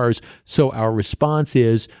stolen cars. So our response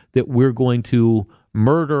is that we're going to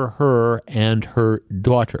murder her and her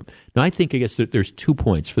daughter. Now, I guess that there's 2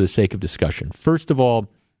 points for the sake of discussion. First of all,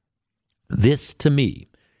 this to me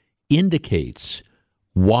indicates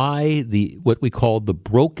why what we call the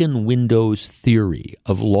broken windows theory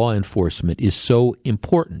of law enforcement is so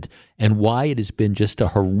important and why it has been just a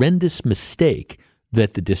horrendous mistake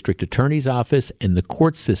that the district attorney's office and the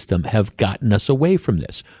court system have gotten us away from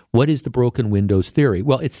this. What is the broken windows theory?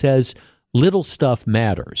 Well, it says little stuff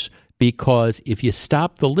matters because if you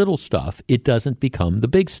stop the little stuff, it doesn't become the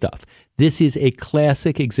big stuff. This is a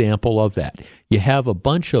classic example of that. You have a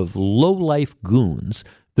bunch of low-life goons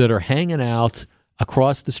that are hanging out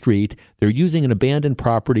across the street. They're using an abandoned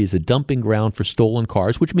property as a dumping ground for stolen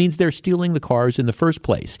cars, which means they're stealing the cars in the first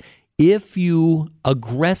place. If you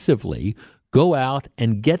aggressively go out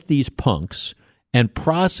and get these punks and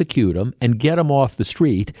prosecute them and get them off the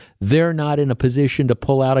street, they're not in a position to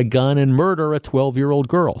pull out a gun and murder a 12-year-old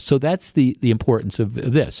girl. So that's the importance of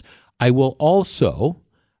this. I will also,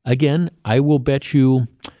 again, I will bet you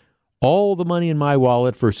all the money in my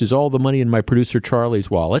wallet versus all the money in my producer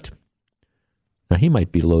Charlie's wallet. Now, he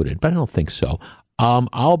might be loaded, but I don't think so.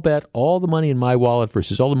 I'll bet all the money in my wallet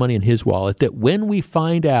versus all the money in his wallet that when we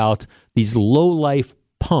find out these low-life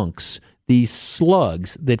punks, these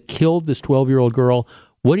slugs that killed this 12-year-old girl,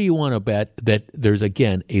 what do you want to bet that there's,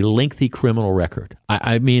 again, a lengthy criminal record?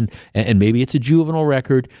 I mean, and maybe it's a juvenile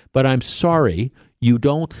record, but I'm sorry, you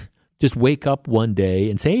don't just wake up one day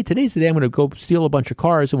and say, hey, today's the day I'm going to go steal a bunch of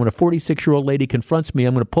cars, and when a 46-year-old lady confronts me,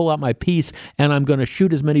 I'm going to pull out my piece and I'm going to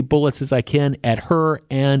shoot as many bullets as I can at her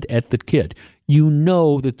and at the kid. You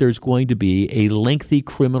know that there's going to be a lengthy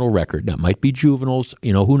criminal record. Now, it might be juveniles,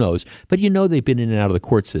 who knows, but they've been in and out of the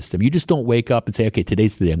court system. You just don't wake up and say, okay,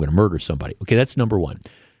 today's the day I'm going to murder somebody. Okay, that's number one.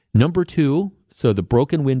 Number two, so the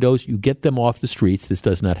broken windows, you get them off the streets. This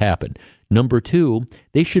does not happen. Number two,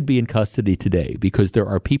 they should be in custody today because there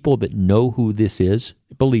are people that know who this is.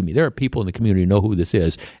 Believe me, there are people in the community who know who this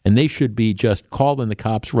is, and they should be just calling the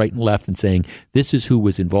cops right and left and saying, this is who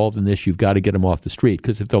was involved in this. You've got to get them off the street,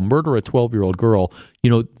 because if they'll murder a 12-year-old girl,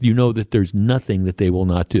 you know that there's nothing that they will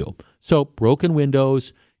not do. So broken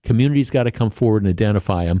windows, community's got to come forward and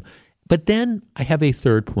identify them. But then I have a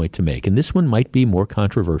third point to make, and this one might be more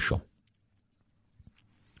controversial.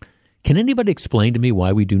 Can anybody explain to me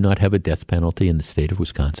why we do not have a death penalty in the state of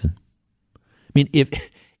Wisconsin? I mean,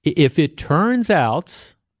 if it turns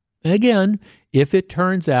out, again, if it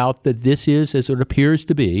turns out that this is, as it appears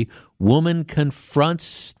to be, woman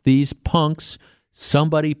confronts these punks,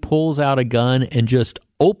 somebody pulls out a gun and just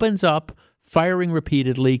opens up, firing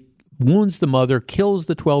repeatedly, wounds the mother, kills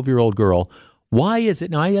the 12-year-old girl, why is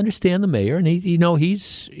it? Now, I understand the mayor, and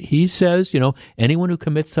he says, anyone who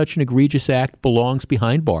commits such an egregious act belongs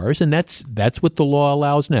behind bars, and that's what the law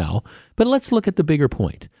allows now. But let's look at the bigger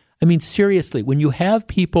point. I mean, seriously, when you have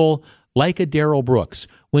people like a Darrell Brooks,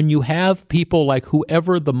 when you have people like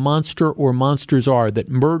whoever the monster or monsters are that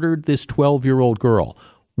murdered this 12-year-old girl,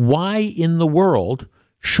 why in the world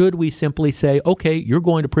should we simply say, okay, you're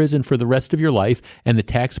going to prison for the rest of your life, and the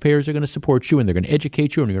taxpayers are going to support you, and they're going to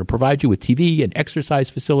educate you, and they're going to provide you with TV and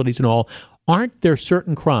exercise facilities and all? Aren't there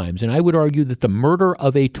certain crimes? And I would argue that the murder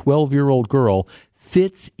of a 12-year-old girl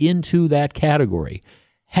fits into that category.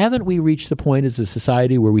 Haven't we reached the point as a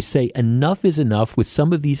society where we say enough is enough with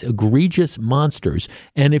some of these egregious monsters?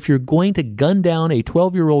 And if you're going to gun down a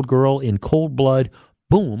 12-year-old girl in cold blood,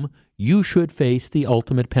 boom, you should face the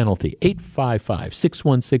ultimate penalty.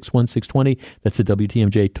 855-616-1620. That's the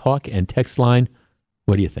WTMJ talk and text line.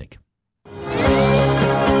 What do you think?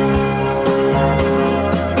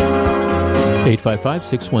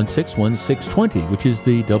 855-616-1620, which is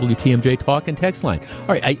the WTMJ talk and text line.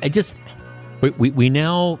 All right,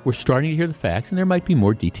 we're starting to hear the facts, and there might be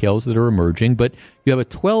more details that are emerging, but you have a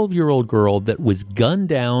 12-year-old girl that was gunned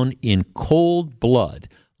down in cold blood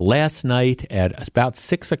last night at about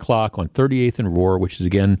 6 o'clock on 38th and Roar, which is,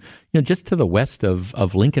 again, just to the west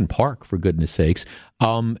of Lincoln Park, for goodness sakes.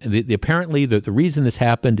 Apparently, the reason this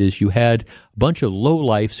happened is you had a bunch of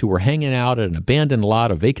lowlifes who were hanging out at an abandoned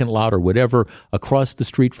lot, a vacant lot or whatever, across the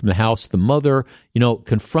street from the house. The mother,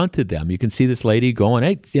 confronted them. You can see this lady going,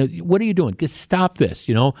 "Hey, what are you doing? Just stop this,"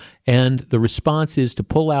 And the response is to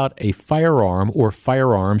pull out a firearm or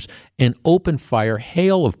firearms and open fire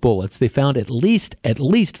hail of bullets. They found at least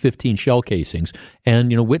 15 shell casings. And,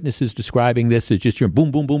 witnesses describing this as just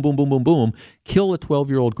boom, boom, boom, boom, boom, boom, boom, kill a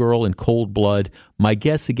 12-year-old girl in cold blood. My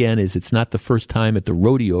guess, again, is it's not the first time at the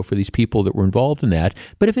rodeo for these people that were involved in that.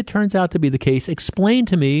 But if it turns out to be the case, explain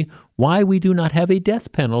to me why we do not have a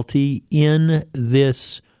death penalty in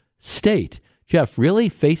this state. Jeff, really?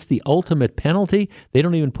 Face the ultimate penalty? They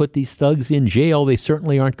don't even put these thugs in jail. They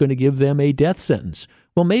certainly aren't going to give them a death sentence.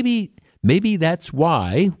 Well, maybe that's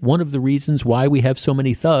why, one of the reasons why we have so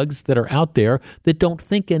many thugs that are out there that don't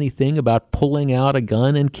think anything about pulling out a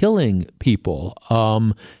gun and killing people.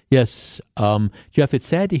 Jeff, it's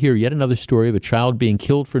sad to hear yet another story of a child being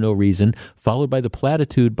killed for no reason, followed by the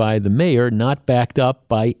platitude by the mayor, not backed up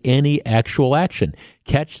by any actual action.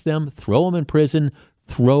 Catch them, throw them in prison,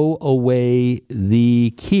 throw away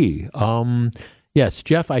the key. Yes,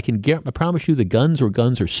 Jeff, I promise you the guns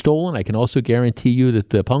are stolen. I can also guarantee you that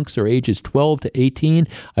the punks are ages 12 to 18.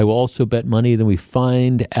 I will also bet money that we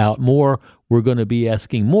find out more. We're going to be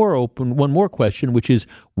asking one more question, which is,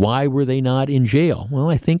 why were they not in jail? Well,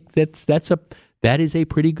 I think that is a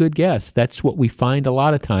pretty good guess. That's what we find a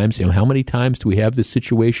lot of times. How many times do we have this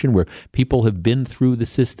situation where people have been through the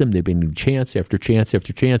system? They've been chance after chance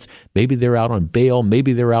after chance. Maybe they're out on bail.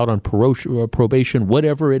 Maybe they're out on probation,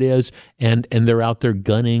 whatever it is, and they're out there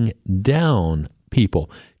gunning down people.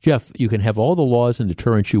 Jeff, you can have all the laws and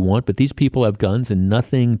deterrence you want, but these people have guns and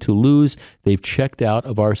nothing to lose. They've checked out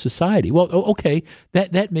of our society. Well, okay,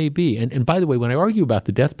 that may be. And by the way, when I argue about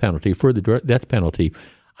the death penalty,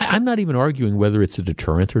 I'm not even arguing whether it's a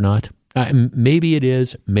deterrent or not. Maybe it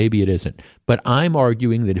is, maybe it isn't. But I'm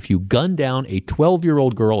arguing that if you gun down a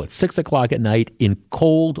 12-year-old girl at 6 o'clock at night in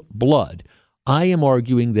cold blood, I am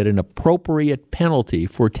arguing that an appropriate penalty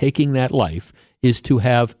for taking that life is to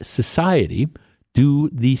have society do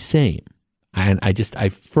the same. And I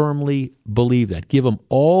firmly believe that. Give them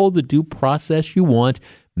all the due process you want.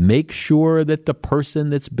 Make sure that the person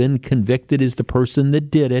that's been convicted is the person that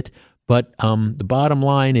did it. But the bottom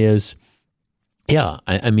line is,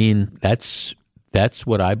 that's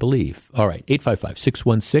what I believe. All right,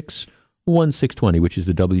 855-616-1620, which is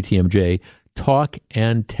the WTMJ talk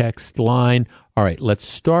and text line. All right, let's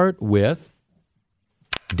start with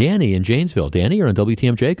Danny in Janesville. Danny, you're on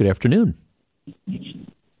WTMJ. Good afternoon.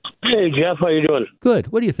 Hey, Jeff, how you doing?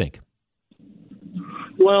 Good. What do you think?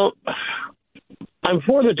 Well, I'm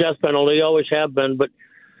for the death penalty, always have been, but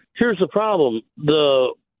here's the problem.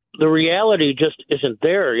 The reality just isn't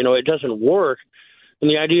there. It doesn't work.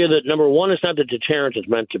 And the idea that, number one, it's not the deterrent it's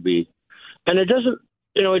meant to be. And it doesn't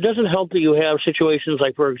help that you have situations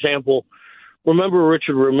like, for example, remember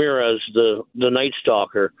Richard Ramirez, the Night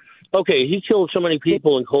Stalker. Okay, he killed so many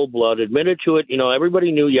people in cold blood, admitted to it.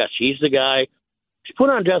 Everybody knew, yes, he's the guy. He's put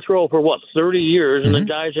on death row for, 30 years and then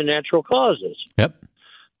dies in natural causes. Yep.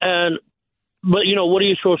 But, what are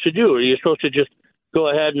you supposed to do? Are you supposed to just go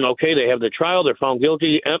ahead and, okay, they have the trial, they're found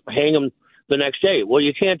guilty, hang them the next day? Well,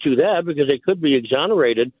 you can't do that because they could be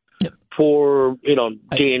exonerated for,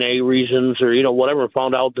 DNA reasons or, whatever,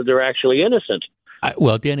 found out that they're actually innocent.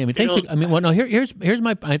 Danny, here's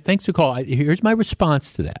my, thanks for call. Here's my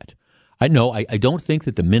response to that. I don't think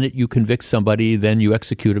that the minute you convict somebody, then you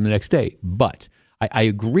execute them the next day. But I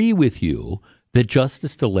agree with you that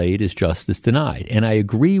justice delayed is justice denied. And I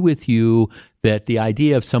agree with you that the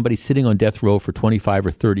idea of somebody sitting on death row for 25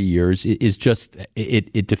 or 30 years is just,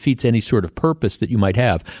 it defeats any sort of purpose that you might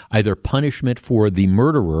have, either punishment for the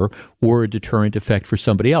murderer or a deterrent effect for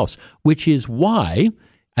somebody else, which is why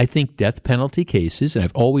I think death penalty cases, and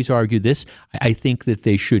I've always argued this, I think that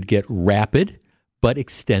they should get rapid but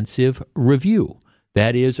extensive review.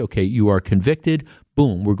 That is, okay, you are convicted,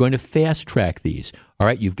 boom, we're going to fast track these. All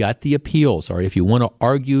right, you've got the appeals. All right, if you want to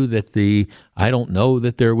argue that I don't know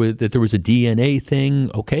that there was a DNA thing,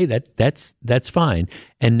 okay, that's fine.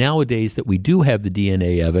 And nowadays that we do have the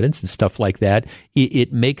DNA evidence and stuff like that,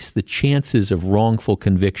 it makes the chances of wrongful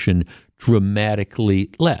conviction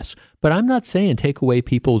dramatically less. But I'm not saying take away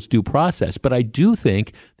people's due process, but I do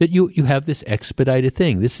think that you have this expedited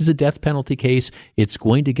thing. This is a death penalty case. It's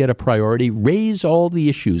going to get a priority. Raise all the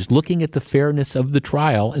issues, looking at the fairness of the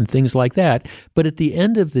trial and things like that. But at the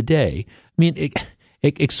end of the day, I mean,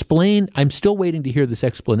 explain. I'm still waiting to hear this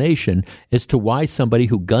explanation as to why somebody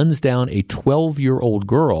who guns down a 12-year-old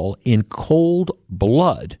girl in cold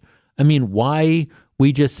blood, I mean, why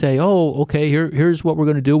we just say, oh, okay, here's what we're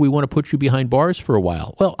going to do. We want to put you behind bars for a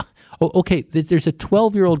while. Well, okay, there's a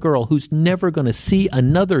 12-year-old girl who's never going to see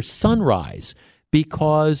another sunrise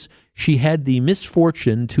because she had the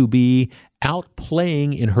misfortune to be out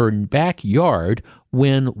playing in her backyard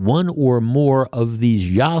when one or more of these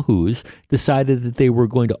yahoos decided that they were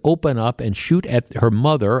going to open up and shoot at her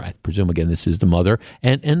mother. I presume, again, this is the mother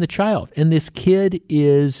and the child. And this kid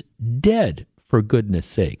is dead, for goodness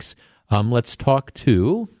sakes. Let's talk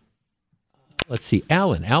to,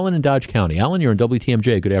 Alan. Alan in Dodge County. Alan, you're in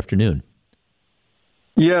WTMJ. Good afternoon.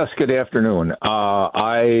 Yes, good afternoon.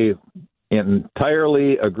 I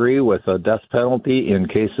entirely agree with a death penalty in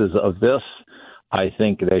cases of this. I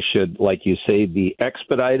think they should, like you say, be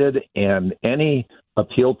expedited, and any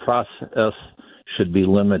appeal process should be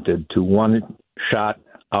limited to one shot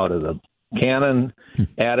out of the cannon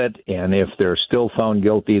at it, and if they're still found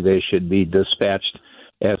guilty, they should be dispatched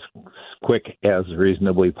as quick as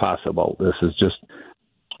reasonably possible. This is just,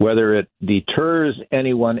 whether it deters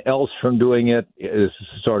anyone else from doing it is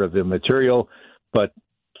sort of immaterial, but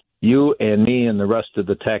you and me and the rest of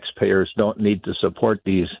the taxpayers don't need to support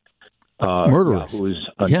these murderers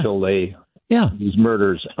until these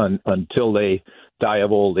murders until they die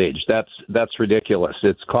of old age. That's ridiculous.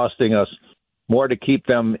 It's costing us more to keep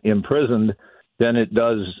them imprisoned than it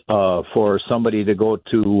does for somebody to go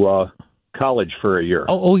to college for a year.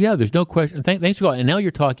 Oh yeah, there's no question. Thanks for going. And now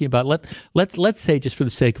you're talking about let's say, just for the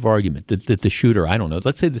sake of argument, that the shooter, I don't know,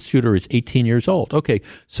 let's say the shooter is 18 years old. Okay,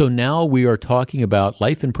 so now we are talking about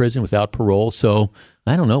life in prison without parole. So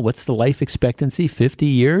I don't know, what's the life expectancy? 50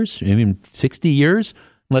 years? I mean, 60 years?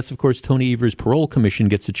 Unless, of course, Tony Evers' parole commission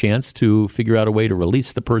gets a chance to figure out a way to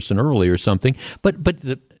release the person early or something. But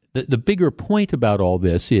the bigger point about all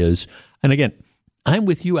this is, and again, I'm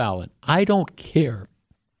with you, Alan. I don't care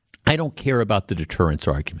about the deterrence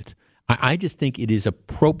argument. I just think it is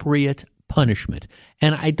appropriate punishment.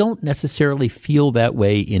 And I don't necessarily feel that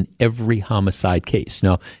way in every homicide case.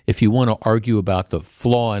 Now, if you want to argue about the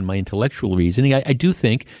flaw in my intellectual reasoning, I do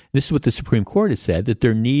think, this is what the Supreme Court has said, that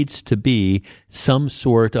there needs to be some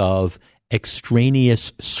sort of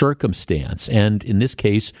extraneous circumstance. And in this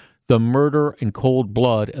case, the murder in cold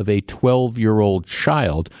blood of a 12-year-old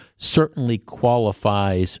child certainly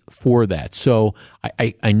qualifies for that. So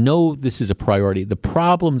I know this is a priority. The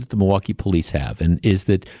problem that the Milwaukee police have is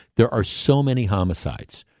that there are so many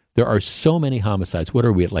homicides. What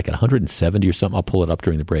are we at, like 170 or something? I'll pull it up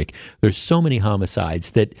during the break. There's so many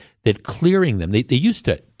homicides that clearing them, they used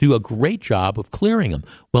to do a great job of clearing them.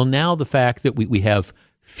 Well, now the fact that we have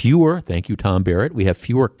fewer, thank you, Tom Barrett, we have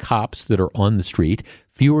fewer cops that are on the street,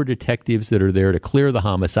 fewer detectives that are there to clear the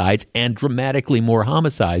homicides, and dramatically more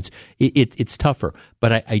homicides, it's tougher.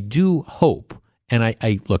 But I do hope, and I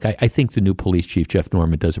think the new police chief, Jeff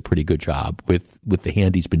Norman, does a pretty good job with the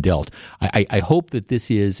hand he's been dealt. I hope that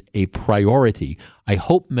this is a priority. I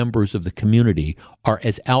hope members of the community are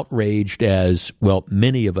as outraged as, well,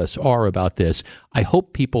 many of us are about this. I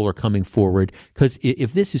hope people are coming forward, because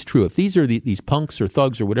if this is true, if these are these punks or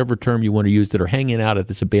thugs or whatever term you want to use that are hanging out at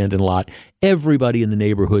this abandoned lot, everybody in the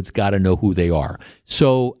neighborhood's got to know who they are.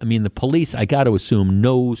 So, I mean, the police, I got to assume,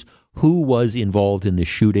 knows who was involved in this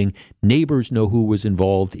shooting. Neighbors know who was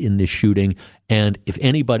involved in this shooting. And if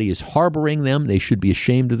anybody is harboring them, they should be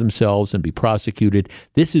ashamed of themselves and be prosecuted.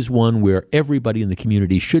 This is one where everybody in the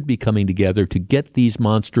community should be coming together to get these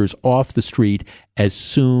monsters off the street as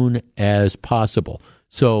soon as possible.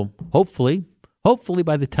 So hopefully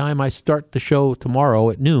by the time I start the show tomorrow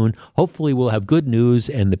at noon, hopefully we'll have good news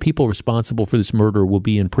and the people responsible for this murder will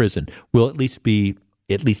be in prison. Will at least be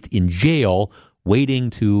in jail, waiting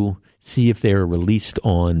to see if they're released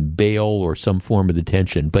on bail or some form of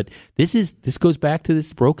detention. But this goes back to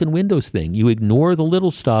this broken windows thing. You ignore the little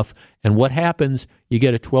stuff, and what happens? You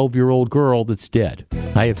get a 12-year-old girl that's dead.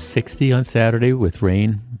 I have 60 on Saturday with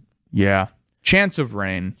rain. Yeah. Chance of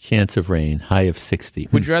rain. High of 60.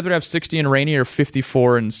 Would you rather have 60 and rainy or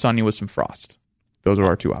 54 and sunny with some frost? Those are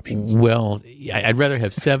our two options. Well, I'd rather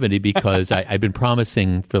have 70 because I've been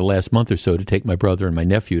promising for the last month or so to take my brother and my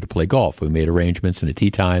nephew to play golf. We made arrangements and a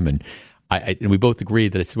tee time, and we both agreed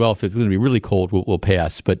that I said, well, if it's going to be really cold, we'll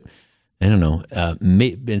pass. But I don't know.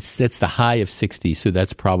 That's the high of 60, so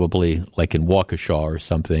that's probably like in Waukesha or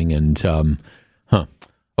something. And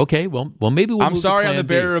okay, well, maybe we'll. I'm sorry, I'm the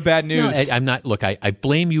bearer of bad news. No, I'm not. Look, I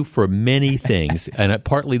blame you for many things, and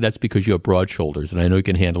partly that's because you have broad shoulders, and I know you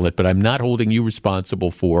can handle it. But I'm not holding you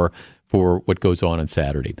responsible for what goes on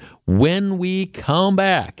Saturday. When we come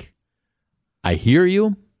back, I hear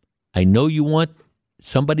you. I know you want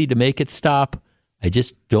somebody to make it stop. I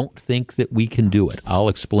just don't think that we can do it. I'll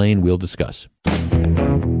explain. We'll discuss.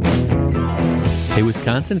 Hey,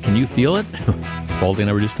 Wisconsin, can you feel it? Baldy and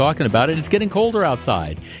I were just talking about it. It's getting colder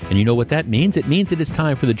outside. And you know what that means? It means it is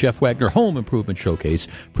time for the Jeff Wagner Home Improvement Showcase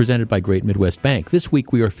presented by Great Midwest Bank. This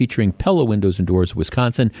week we are featuring Pella Windows and Doors of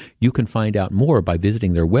Wisconsin. You can find out more by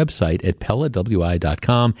visiting their website at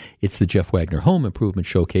PellaWI.com. It's the Jeff Wagner Home Improvement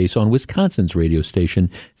Showcase on Wisconsin's radio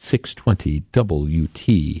station, 620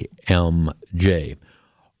 WTMJ.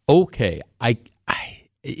 Okay,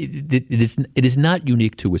 it is not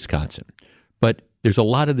unique to Wisconsin, but there's a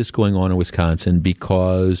lot of this going on in Wisconsin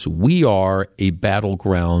because we are a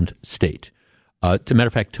battleground state. As a matter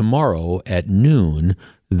of fact, tomorrow at noon,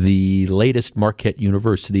 the latest Marquette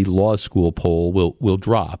University Law School poll will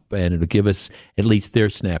drop, and it'll give us at least their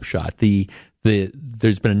snapshot.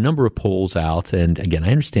 There's been a number of polls out, and again,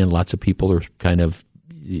 I understand lots of people are kind of,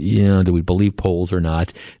 do we believe polls or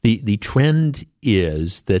not? The trend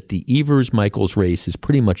is that the Evers-Michaels race is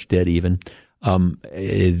pretty much dead even.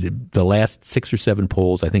 The last 6 or 7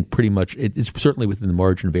 polls, I think pretty much, it's certainly within the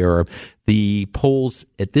margin of error. The polls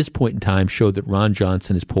at this point in time show that Ron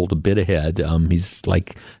Johnson is pulled a bit ahead. He's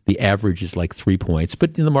like, the average is like 3 points,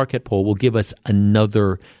 but in the Marquette poll will give us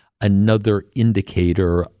another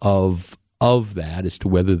indicator of that as to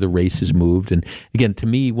whether the race has moved. And again, to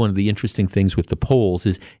me, one of the interesting things with the polls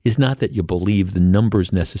is not that you believe the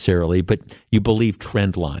numbers necessarily, but you believe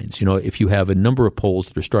trend lines. If you have a number of polls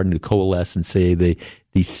that are starting to coalesce and say the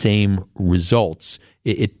same results,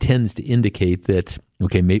 it tends to indicate that,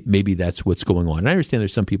 okay, maybe that's what's going on. And I understand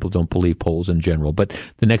there's some people who don't believe polls in general, but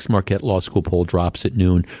the next Marquette Law School poll drops at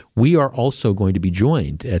noon. We are also going to be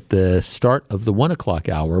joined at the start of the 1 o'clock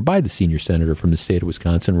hour by the senior senator from the state of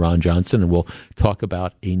Wisconsin, Ron Johnson, and we'll talk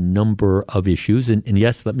about a number of issues. And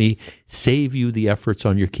yes, let me save you the efforts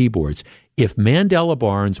on your keyboards. If Mandela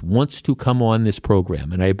Barnes wants to come on this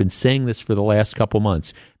program, and I have been saying this for the last couple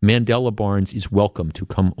months, Mandela Barnes is welcome to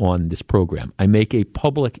come on this program. I make a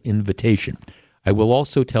public invitation. I will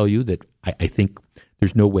also tell you that I think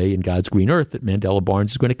there's no way in God's green earth that Mandela Barnes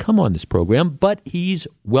is going to come on this program, but he's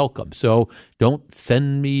welcome. So don't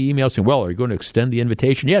send me emails saying, well, are you going to extend the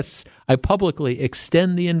invitation? Yes, I publicly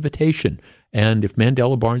extend the invitation. And if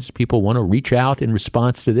Mandela Barnes' people want to reach out in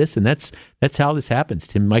response to this, and that's how this happens.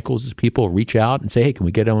 Tim Michaels' people reach out and say, hey, can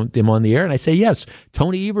we get him on the air? And I say, yes.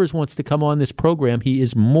 Tony Evers wants to come on this program. He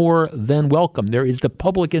is more than welcome. There is the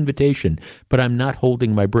public invitation, but I'm not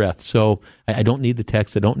holding my breath. So I don't need the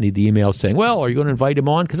text. I don't need the email saying, well, are you going to invite him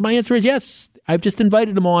on? Because my answer is yes. I've just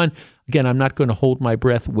invited him on. Again, I'm not going to hold my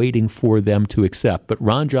breath waiting for them to accept. But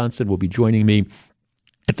Ron Johnson will be joining me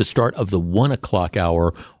at the start of the 1 o'clock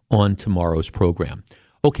hour on tomorrow's program.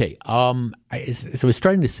 Okay, so I was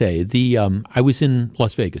starting to say, I was in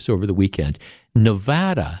Las Vegas over the weekend.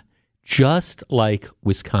 Nevada, just like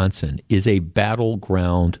Wisconsin, is a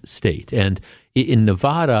battleground state. And in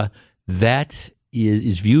Nevada, that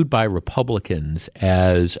is viewed by Republicans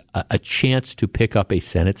as a chance to pick up a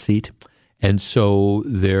Senate seat. And so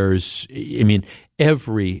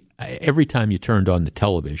every time you turned on the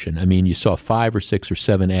television, you saw 5 or 6 or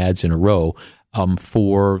 7 ads in a row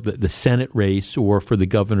for the Senate race or for the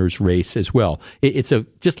governor's race as well. It's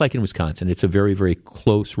just like in Wisconsin, it's a very, very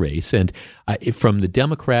close race. And from the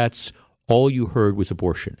Democrats, all you heard was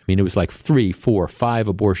abortion. It was like 3, 4, 5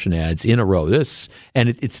 abortion ads in a row. It's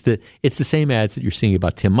the same ads that you're seeing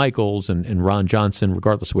about Tim Michaels and Ron Johnson,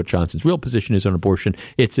 regardless of what Johnson's real position is on abortion.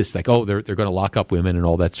 It's just like, oh, they're going to lock up women and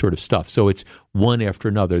all that sort of stuff. So it's one after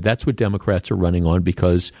another. That's what Democrats are running on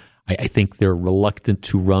because I think they're reluctant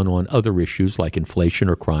to run on other issues like inflation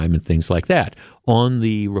or crime and things like that. On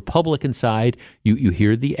the Republican side, you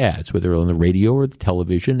hear the ads, whether on the radio or the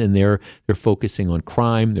television, and they're focusing on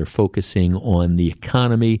crime. They're focusing on the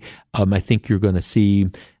economy. I think you're going to see,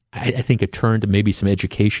 I think, a turn to maybe some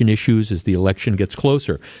education issues as the election gets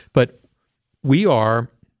closer. But we are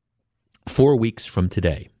 4 weeks from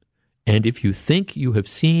today. And if you think you have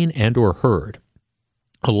seen and or heard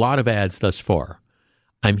a lot of ads thus far,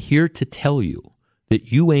 I'm here to tell you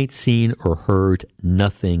that you ain't seen or heard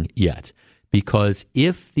nothing yet. Because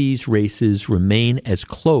if these races remain as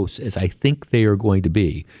close as I think they are going to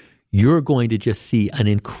be, you're going to just see an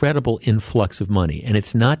incredible influx of money. And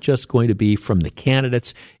it's not just going to be from the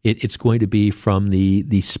candidates. It's going to be from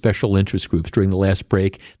the special interest groups. During the last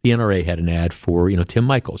break, the NRA had an ad for, Tim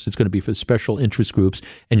Michels. It's going to be for the special interest groups,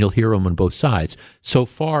 and you'll hear them on both sides. So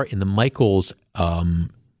far in the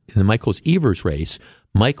Michels-Evers race,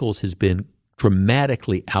 Michels has been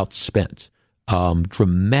dramatically outspent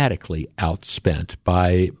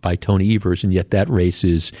by Tony Evers, and yet that race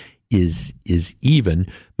is even.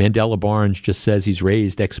 Mandela Barnes just says he's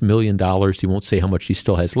raised X million dollars. He won't say how much he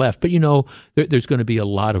still has left. But, there's going to be a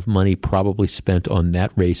lot of money probably spent on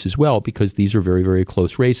that race as well, because these are very, very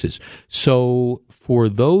close races. So for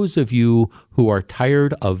those of you who are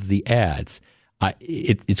tired of the ads,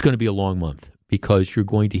 it's going to be a long month, because you're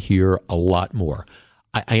going to hear a lot more.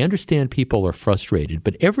 I understand people are frustrated,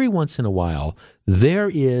 but every once in a while,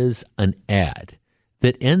 there is an ad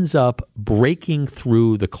that ends up breaking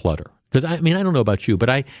through the clutter. Because, I don't know about you, but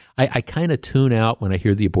I kind of tune out when I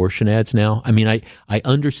hear the abortion ads now. I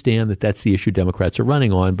understand that that's the issue Democrats are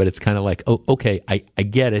running on, but it's kind of like, oh, okay, I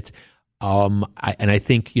get it. And I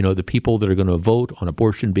think, the people that are going to vote on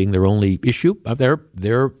abortion being their only issue,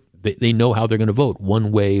 they know how they're going to vote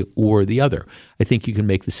one way or the other. I think you can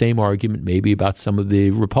make the same argument maybe about some of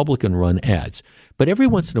the Republican-run ads. But every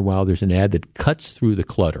once in a while, there's an ad that cuts through the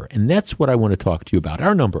clutter, and that's what I want to talk to you about.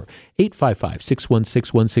 Our number,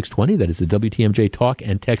 855-616-1620. That is the WTMJ talk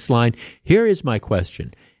and text line. Here is my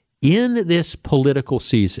question. In this political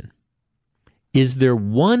season, is there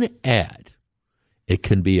one ad? It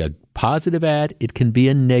can be a positive ad. It can be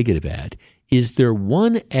a negative ad. Is there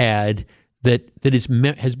one ad that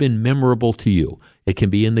has been memorable to you? It can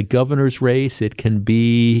be in the governor's race. It can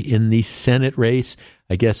be in the Senate race.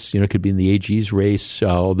 I guess, it could be in the AG's race.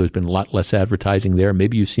 There's been a lot less advertising there.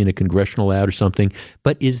 Maybe you've seen a congressional ad or something.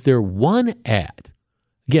 But is there one ad,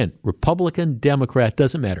 again, Republican, Democrat,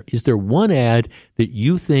 doesn't matter. Is there one ad that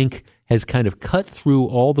you think has kind of cut through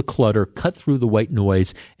all the clutter, cut through the white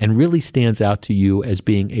noise, and really stands out to you as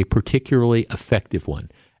being a particularly effective one?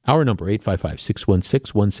 Our number,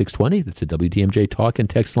 855-616-1620. That's a WTMJ talk and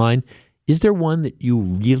text line. Is there one that you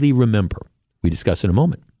really remember? We discuss in a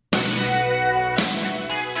moment.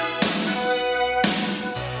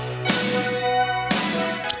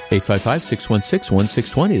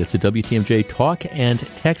 855-616-1620. That's a WTMJ talk and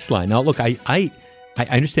text line. Now, look, I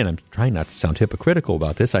understand. I'm trying not to sound hypocritical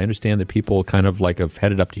about this. I understand that people kind of like have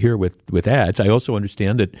headed up to here with ads. I also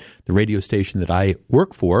understand that the radio station that I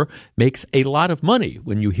work for makes a lot of money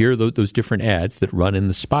when you hear those different ads that run in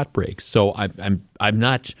the spot breaks. So I'm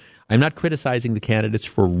not criticizing the candidates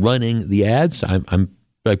for running the ads. I'm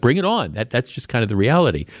like, bring it on. That's just kind of the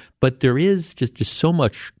reality. But there is just so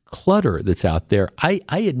much clutter that's out there. I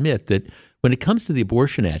admit that when it comes to the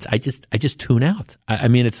abortion ads, I just tune out.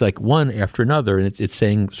 It's like one after another, and it's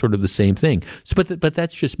saying sort of the same thing. So, but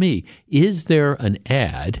that's just me. Is there an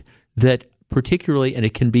ad that particularly, and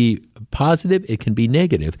it can be positive, it can be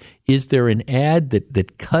negative, is there an ad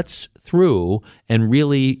that cuts through and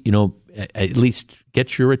really, at least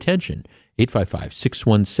gets your attention?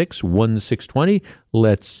 855-616-1620.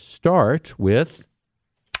 Let's start with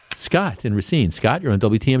Scott in Racine. Scott, you're on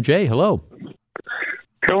WTMJ. Hello.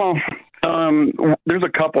 Hello. There's a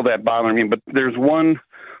couple that bother me, but there's one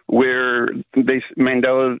where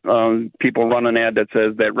Mandela people run an ad that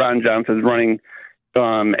says that Ron Johnson's running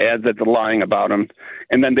ads that's lying about him,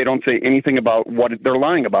 and then they don't say anything about what they're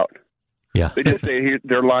lying about. Yeah. They just say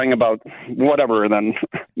they're lying about whatever, and then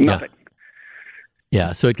nothing.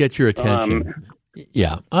 Yeah, so it gets your attention.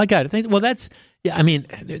 Yeah, I got it. Well, that's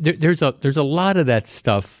there's a lot of that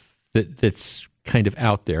stuff that's kind of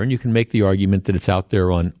out there, and you can make the argument that it's out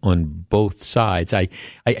there on both sides. I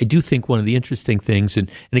do think one of the interesting things, and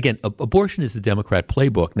again, abortion is the Democrat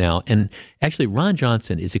playbook now, and actually Ron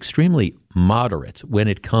Johnson is extremely moderate when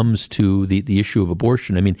it comes to the issue of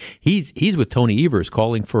abortion. He's with Tony Evers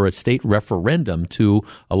calling for a state referendum to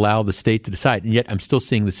allow the state to decide, and yet I'm still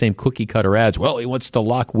seeing the same cookie cutter ads. Well, he wants to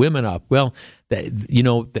lock women up. Well,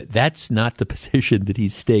 that's not the position that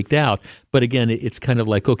he's staked out. But again, it's kind of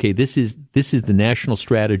like, okay, this is the national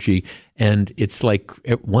strategy, and it's like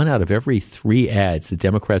 1 out of every 3 ads that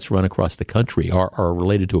Democrats run across the country are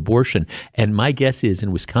related to abortion. And my guess is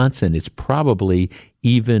in Wisconsin, it's probably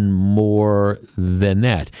even more than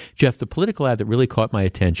that. Jeff, the political ad that really caught my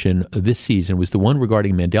attention this season was the one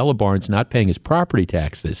regarding Mandela Barnes not paying his property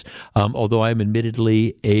taxes. Although I'm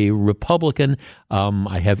admittedly a Republican,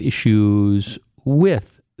 I have issues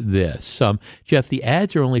with this. Jeff, the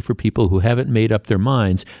ads are only for people who haven't made up their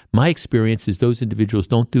minds. My experience is those individuals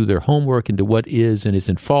don't do their homework into what is and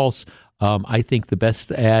isn't false. I think the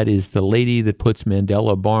best ad is the lady that puts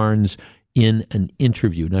Mandela Barnes in an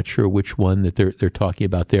interview. Not sure which one that they're talking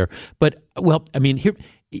about there. But, well, I mean, here,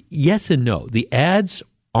 yes and no. The ads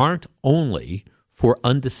aren't only for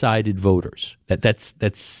undecided voters.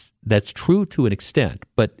 That's true to an extent,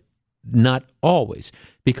 but not always.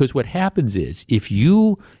 Because what happens is if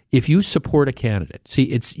you support a candidate, see,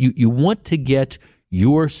 it's you want to get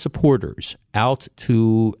your supporters out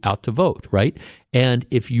to vote, right? And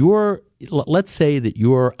if let's say that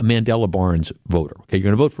you're a Mandela Barnes voter, okay, you're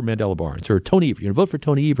going to vote for Mandela Barnes or Tony, you're going to vote for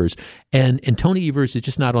Tony Evers, and Tony Evers is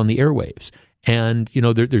just not on the airwaves. And,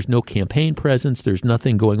 there's no campaign presence. There's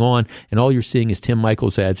nothing going on. And all you're seeing is Tim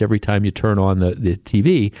Michaels ads every time you turn on the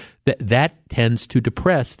TV. That tends to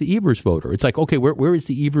depress the Evers voter. It's like, okay, where is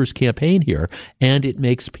the Evers campaign here? And it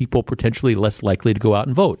makes people potentially less likely to go out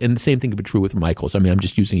and vote. And the same thing could be true with Michaels. I mean, I'm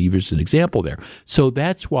just using Evers as an example there. So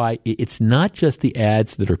that's why it's not just the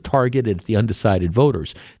ads that are targeted at the undecided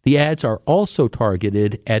voters. The ads are also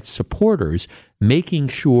targeted at supporters, making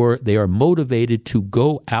sure they are motivated to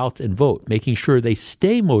go out and vote, making sure they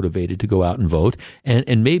stay motivated to go out and vote.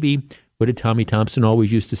 And maybe, what did Tommy Thompson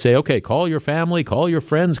always used to say? Okay, call your family, call your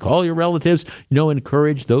friends, call your relatives,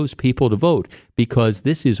 encourage those people to vote, because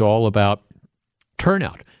this is all about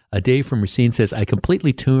turnout. Dave from Racine says, I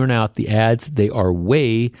completely tune out the ads. They are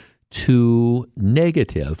way too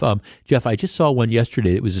negative. Jeff, I just saw one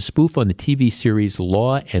yesterday. It was a spoof on the TV series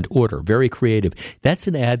Law and Order. Very creative. That's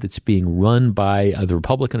an ad that's being run by the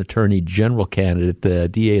Republican Attorney General candidate, the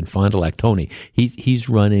DA in Fond du Lac, Tony. He's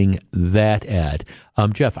running that ad.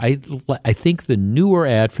 Jeff, I think the newer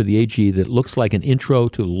ad for the AG that looks like an intro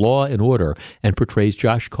to Law and Order and portrays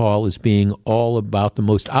Josh Kaul as being all about the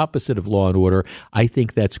most opposite of Law and Order, I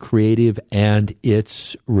think that's creative and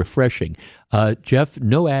it's refreshing. Jeff,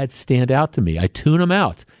 no ads stand out to me. I tune them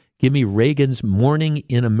out. Give me Reagan's Morning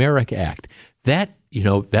in America Act. That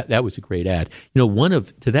was a great ad. To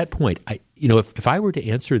that point, if I were to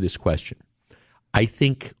answer this question, I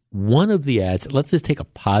think one of the ads, let's just take a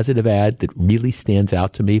positive ad that really stands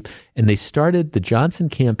out to me. And the Johnson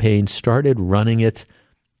campaign started running it,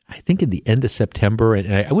 I think, at the end of September.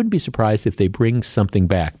 And I wouldn't be surprised if they bring something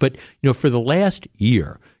back. But, for the last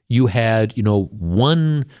year, you had,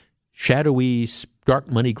 one shadowy dark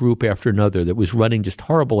money group after another that was running just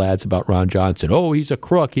horrible ads about Ron Johnson. Oh, he's a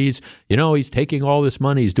crook. He's taking all this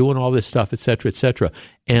money. He's doing all this stuff, et cetera, et cetera.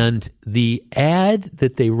 And the ad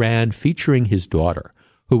that they ran featuring his daughter,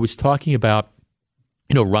 who was talking about,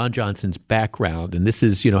 Ron Johnson's background, and this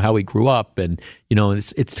is, how he grew up, and,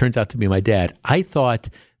 it turns out to be my dad. I thought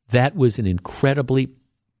that was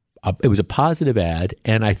it was a positive ad,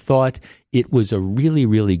 and I thought it was a really,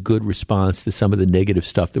 really good response to some of the negative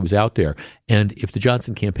stuff that was out there. And if the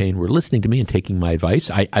Johnson campaign were listening to me and taking my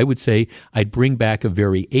advice, I would say I'd bring back a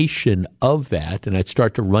variation of that, and I'd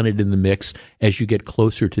start to run it in the mix as you get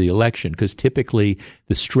closer to the election. Because typically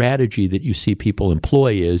the strategy that you see people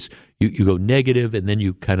employ is you go negative, and then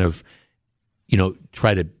you kind of,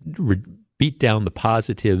 try to beat down the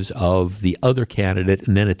positives of the other candidate,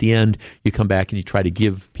 and then at the end you come back and you try to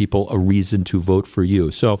give people a reason to vote for you.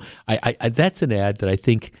 So I that's an ad that I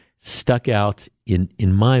think stuck out in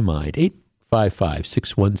my mind.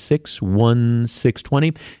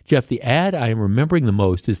 855-616-1620. Jeff, the ad I am remembering the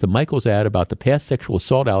most is the Michaels ad about the past sexual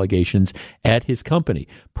assault allegations at his company,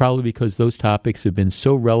 probably because those topics have been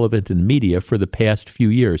so relevant in the media for the past few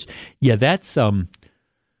years. Yeah, that's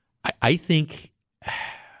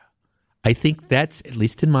I think that's, at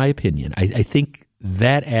least in my opinion, I think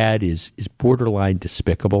that ad is borderline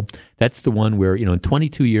despicable. That's the one where, in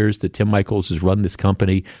 22 years that Tim Michaels has run this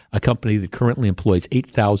company, a company that currently employs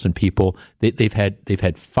 8,000 people, they've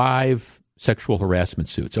had 5 sexual harassment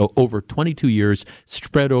suits over 22 years,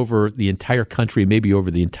 spread over the entire country, maybe over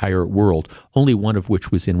the entire world, only one of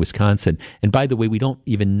which was in Wisconsin. And by the way, we don't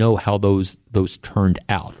even know how those turned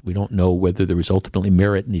out. We don't know whether there was ultimately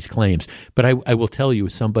merit in these claims. But I will tell you,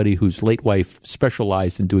 as somebody whose late wife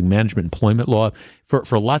specialized in doing management employment law,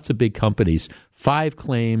 for lots of big companies, 5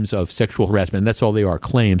 claims of sexual harassment, and that's all they are,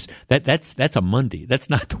 claims. That's a Monday. That's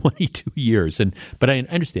not 22 years. But I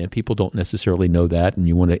understand people don't necessarily know that, and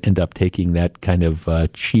you want to end up taking that kind of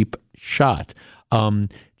cheap shot.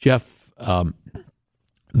 Jeff,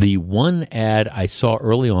 the one ad I saw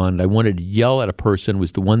early on, and I wanted to yell at a person,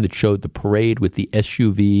 was the one that showed the parade with the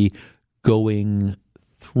SUV going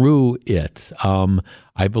through it.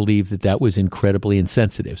 I believe that was incredibly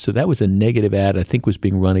insensitive. So that was a negative ad I think was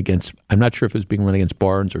being run against, I'm not sure if it was being run against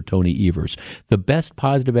Barnes or Tony Evers. The best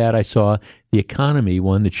positive ad I saw, the economy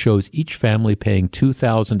one that shows each family paying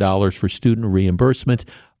 $2,000 for student reimbursement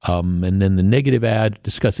And then the negative ad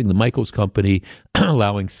discussing the Michaels Company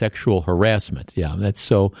allowing sexual harassment. Yeah, that's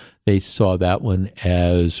so they saw that one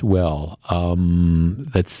as well.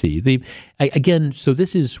 Let's see. Again, so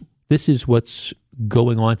this is what's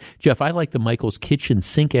going on. Jeff, I like the Michaels kitchen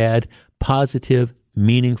sink ad, positive,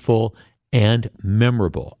 meaningful, and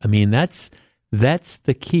memorable. I mean, that's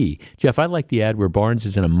the key. Jeff, I like the ad where Barnes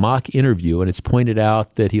is in a mock interview and it's pointed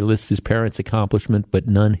out that he lists his parents' accomplishment but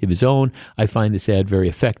none of his own. I find this ad very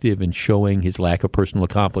effective in showing his lack of personal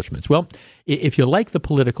accomplishments. Well, if you like the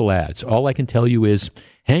political ads, all I can tell you is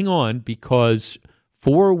hang on, because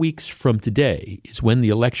 4 weeks from today is when the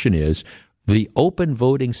election is. The open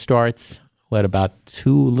voting starts at about a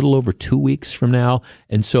little over 2 weeks from now.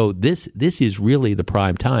 And so this is really the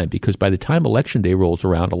prime time, because by the time Election Day rolls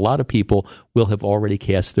around, a lot of people will have already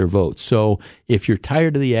cast their votes. So if you're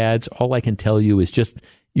tired of the ads, all I can tell you is just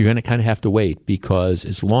you're going to kind of have to wait, because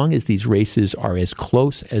as long as these races are as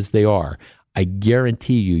close as they are, I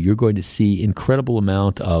guarantee you're going to see incredible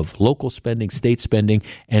amount of local spending, state spending,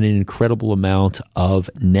 and an incredible amount of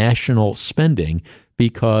national spending,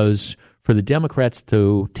 because for the Democrats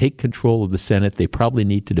to take control of the Senate, they probably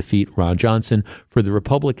need to defeat Ron Johnson. For the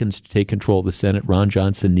Republicans to take control of the Senate, Ron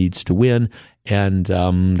Johnson needs to win. And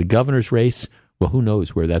the governor's race, well, who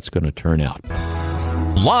knows where that's going to turn out.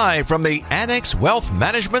 Live from the Annex Wealth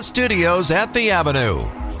Management Studios at the Avenue,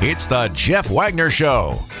 it's the Jeff Wagner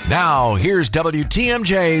Show. Now, here's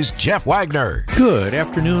WTMJ's Jeff Wagner. Good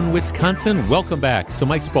afternoon, Wisconsin. Welcome back. So,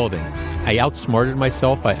 Mike Spaulding, I outsmarted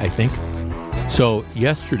myself, I think. So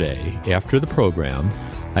yesterday, after the program,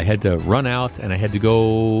 I had to run out and I had to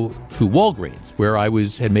go to Walgreens, where I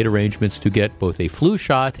had made arrangements to get both a flu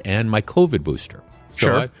shot and my COVID booster. So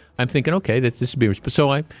Sure. I'm thinking, okay, this would be.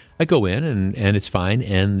 So I go in and it's fine.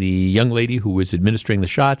 And the young lady who was administering the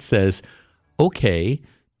shots says, "Okay,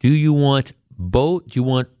 do you want both? Do you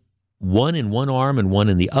want one in one arm and one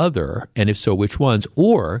in the other? And if so, which ones?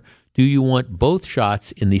 Or do you want both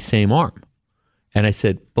shots in the same arm?" And I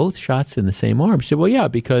said, both shots in the same arm? She said, well, yeah,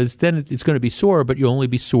 because then it's going to be sore, but you'll only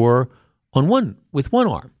be sore with one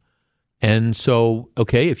arm. And so,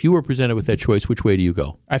 okay, if you were presented with that choice, which way do you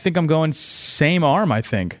go? I think I'm going same arm, I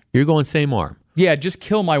think. You're going same arm. Yeah, just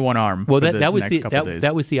kill my one arm. Well, that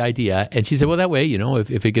was the idea. And she said, well, that way,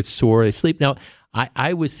 if it gets sore, they sleep. Now,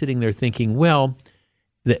 I was sitting there thinking, well,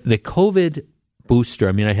 the COVID booster.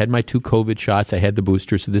 I mean, I had my 2 COVID shots. I had the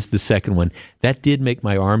booster, so this is the second one. That did make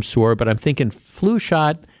my arm sore, but I'm thinking flu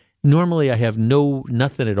shot, normally I have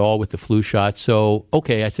nothing at all with the flu shot. So,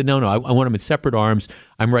 okay, I said, no, I want them in separate arms.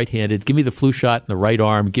 I'm right-handed. Give me the flu shot in the right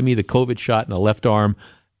arm. Give me the COVID shot in the left arm,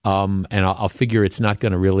 and I'll figure it's not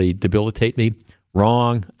going to really debilitate me.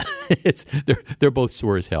 Wrong. They're both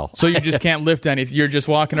sore as hell. So you just can't lift anything. You're just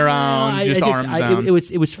walking around, arms down. It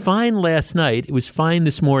was fine last night. It was fine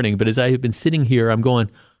this morning. But as I have been sitting here, I'm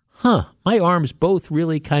going, my arms both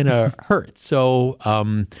really kind of hurt. So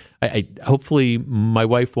I hopefully my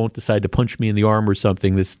wife won't decide to punch me in the arm or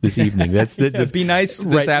something this evening. That's be nice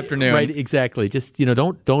this afternoon. Right, exactly. Just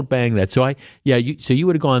don't bang that. So you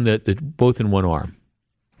would have gone the both in one arm.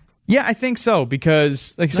 Yeah, I think so,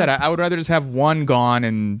 because, like I said, I would rather just have one gone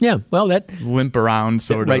and limp around,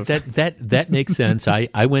 sort of. Right, that makes sense.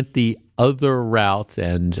 I went the other route,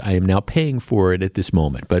 and I am now paying for it at this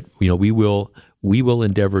moment. But we will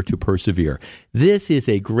endeavor to persevere. This is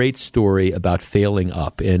a great story about failing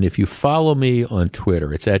up, and if you follow me on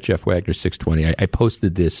Twitter, it's at Jeff Wagner 620. I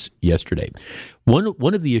posted this yesterday.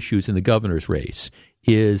 One of the issues in the governor's race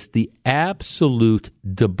is the absolute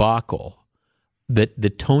debacle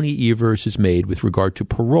that Tony Evers has made with regard to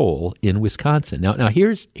parole in Wisconsin. Now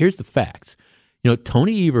here's the facts.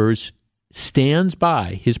 Tony Evers stands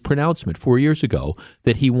by his pronouncement 4 years ago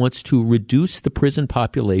that he wants to reduce the prison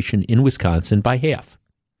population in Wisconsin by half.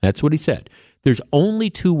 That's what he said. There's only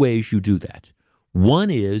 2 ways you do that. One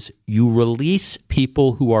is you release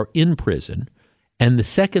people who are in prison, and the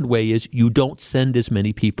second way is you don't send as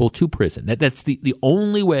many people to prison. That's the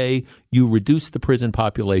only way you reduce the prison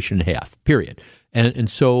population in half, period.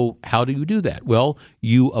 And so how do you do that? Well,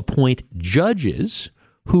 you appoint judges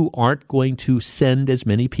who aren't going to send as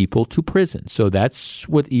many people to prison. So that's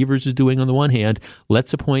what Evers is doing on the one hand.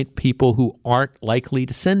 Let's appoint people who aren't likely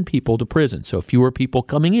to send people to prison. So fewer people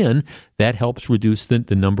coming in, that helps reduce the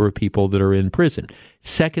number of people that are in prison.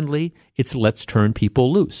 Secondly, it's let's turn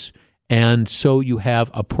people loose. And so you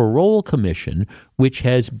have a parole commission which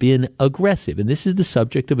has been aggressive. And this is the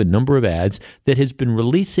subject of a number of ads that has been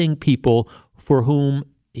releasing people for whom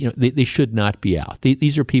they should not be out.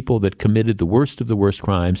 These are people that committed the worst of the worst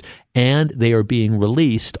crimes, and they are being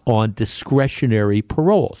released on discretionary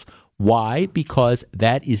paroles. Why? Because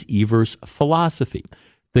that is Evers' philosophy.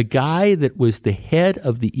 The guy that was the head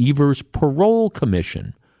of the Evers Parole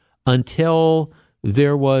Commission until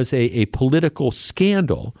there was a political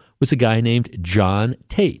scandal was a guy named John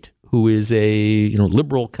Tate, who is a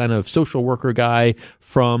liberal kind of social worker guy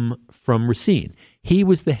from Racine. He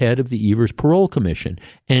was the head of the Evers Parole Commission,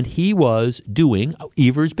 and he was doing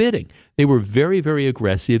Evers' bidding. They were very, very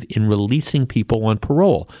aggressive in releasing people on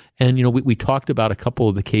parole. And, we talked about a couple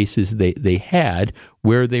of the cases they had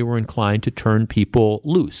where they were inclined to turn people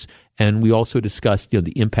loose. And we also discussed,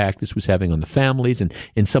 the impact this was having on the families. And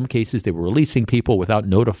in some cases, they were releasing people without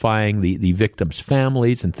notifying the victims'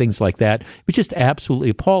 families and things like that. It was just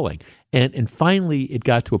absolutely appalling. And finally, it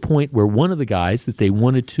got to a point where one of the guys that they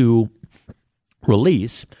wanted to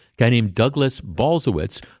release, a guy named Douglas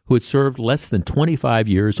Balzowitz, who had served less than 25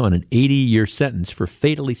 years on an 80-year sentence for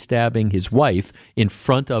fatally stabbing his wife in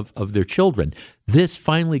front of their children. This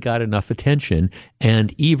finally got enough attention,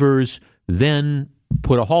 and Evers then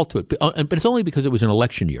put a halt to it. But it's only because it was an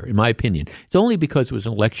election year, in my opinion. It's only because it was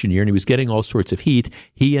an election year and he was getting all sorts of heat.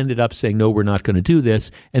 He ended up saying, no, we're not going to do this.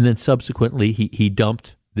 And then subsequently he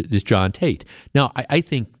dumped this John Tate. Now, I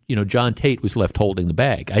think, John Tate was left holding the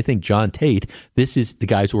bag. I think John Tate, this is the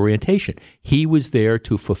guy's orientation. He was there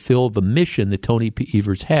to fulfill the mission that Tony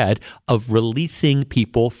Evers had of releasing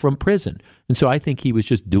people from prison. And so I think he was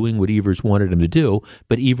just doing what Evers wanted him to do,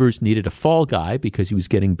 but Evers needed a fall guy because he was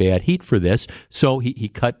getting bad heat for this, so he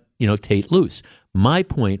cut, Tate loose. My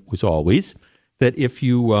point was always that if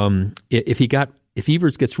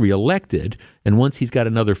Evers gets reelected, and once he's got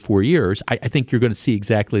another 4 years, I think you're going to see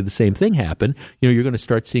exactly the same thing happen. You're going to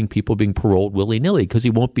start seeing people being paroled willy-nilly because he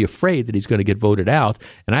won't be afraid that he's going to get voted out.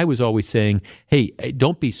 And I was always saying, hey,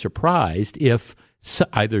 don't be surprised if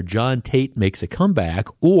either John Tate makes a comeback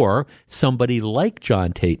or somebody like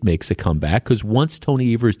John Tate makes a comeback, because once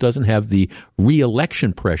Tony Evers doesn't have the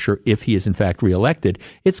re-election pressure, if he is in fact re-elected,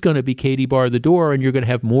 it's going to be Katie bar the door, and you're going to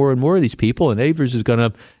have more and more of these people, and Evers is going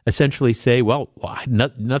to essentially say, well,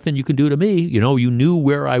 nothing you can do to me. You knew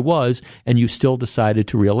where I was, and you still decided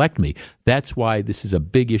to re-elect me. That's why this is a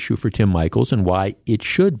big issue for Tim Michels and why it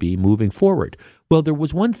should be moving forward. Well, there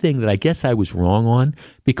was one thing that I guess I was wrong on,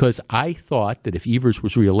 because I thought that if Evers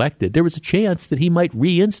was reelected, there was a chance that he might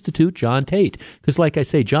reinstitute John Tate. Because like I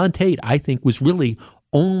say, John Tate, I think, was really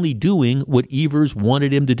only doing what Evers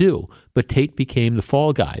wanted him to do. But Tate became the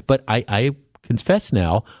fall guy. But I confess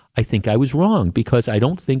now, I think I was wrong, because I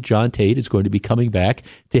don't think John Tate is going to be coming back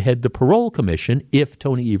to head the parole commission if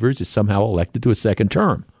Tony Evers is somehow elected to a second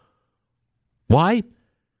term. Why?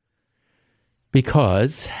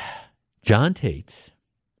 Because John Tate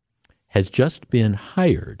has just been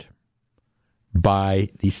hired by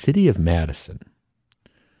the city of Madison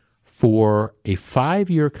for a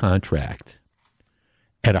 5-year contract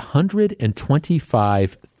at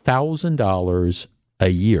 $125,000 a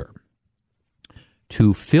year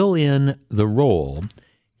to fill in the role.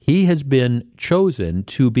 He has been chosen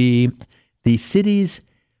to be the city's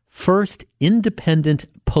first independent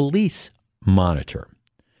police monitor.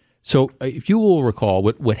 So if you will recall,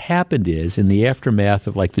 what happened is, in the aftermath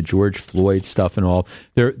of like the George Floyd stuff and all,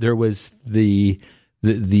 there was the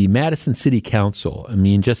Madison City Council,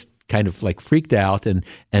 just kind of like freaked out, and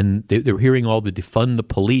they were hearing all the defund the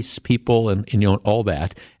police people and all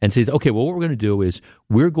that, and said, okay, well, what we're going to do is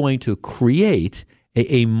we're going to create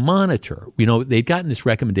a monitor. They'd gotten this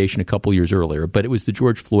recommendation a couple years earlier, but it was the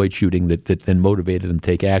George Floyd shooting that then motivated them to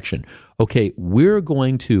take action. Okay, we're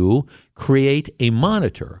going to create a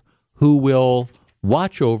monitor who will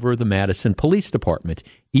watch over the Madison Police Department,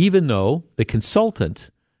 even though the consultant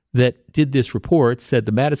that did this report said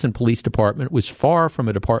the Madison Police Department was far from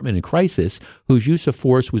a department in crisis whose use of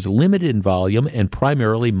force was limited in volume and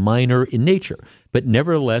primarily minor in nature. But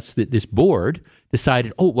nevertheless, this board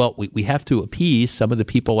decided, we have to appease some of the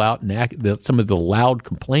people out and some of the loud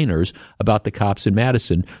complainers about the cops in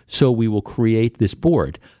Madison, so we will create this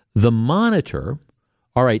board. The monitor,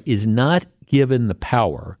 is not given the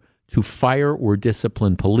power to fire or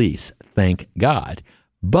discipline police, thank God.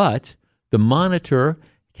 But the monitor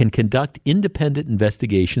can conduct independent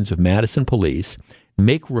investigations of Madison police,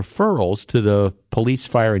 make referrals to the Police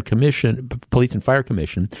and Fire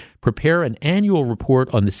Commission, prepare an annual report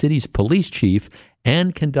on the city's police chief,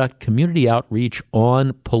 and conduct community outreach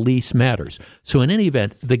on police matters. So in any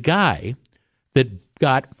event, the guy that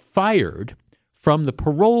got fired from the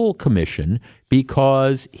parole commission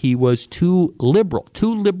because he was too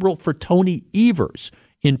liberal for Tony Evers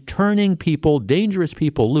in turning dangerous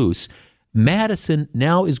people loose, Madison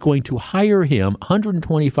now is going to hire him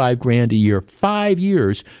 $125,000 a year, 5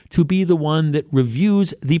 years, to be the one that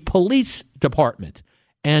reviews the police department.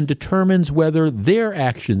 and determines whether their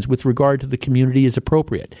actions with regard to the community is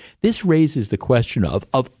appropriate. This raises the question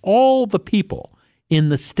of all the people in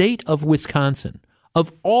the state of Wisconsin,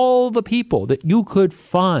 of all the people that you could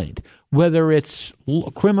find, whether it's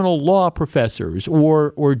criminal law professors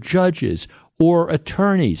or judges or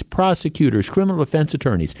attorneys, prosecutors, criminal defense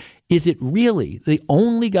attorneys, is it really the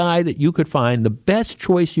only guy that you could find, the best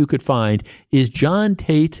choice you could find is John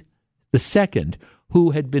Tate II,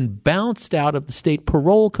 who had been bounced out of the state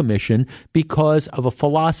parole commission because of a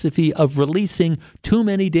philosophy of releasing too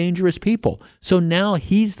many dangerous people. So now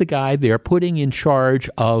he's the guy they're putting in charge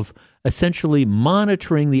of essentially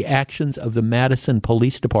monitoring the actions of the Madison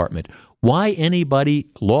Police Department. Why anybody,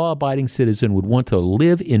 law-abiding citizen, would want to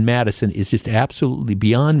live in Madison is just absolutely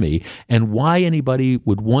beyond me. And why anybody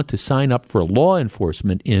would want to sign up for law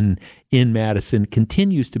enforcement in Madison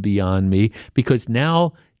continues to be beyond me, because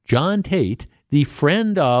now John Tate, the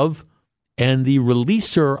friend of and the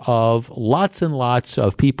releaser of lots and lots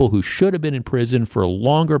of people who should have been in prison for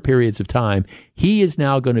longer periods of time, he is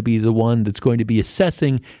now going to be the one that's going to be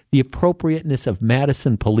assessing the appropriateness of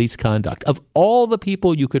Madison police conduct. Of all the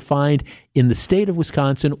people you could find in the state of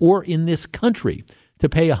Wisconsin or in this country to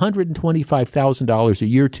pay $125,000 a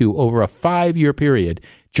year to over a 5-year period,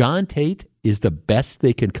 John Tate is the best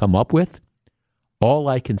they can come up with. All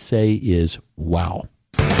I can say is, wow.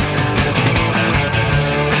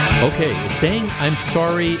 Okay, saying I'm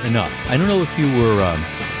sorry enough. I don't know if you were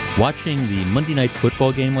watching the Monday Night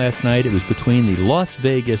Football game last night. It was between the Las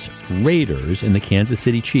Vegas Raiders and the Kansas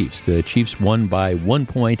City Chiefs. The Chiefs won by 1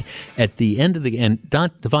 point at the end of the end.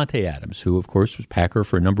 Davante Adams, who of course was Packer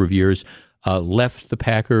for a number of years, left the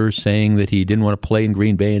Packers saying that he didn't want to play in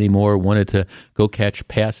Green Bay anymore, wanted to go catch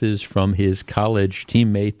passes from his college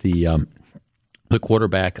teammate, the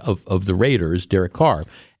quarterback of the Raiders, Derek Carr.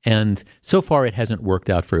 And so far, it hasn't worked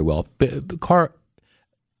out very well.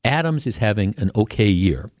 Adams is having an okay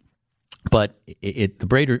year, but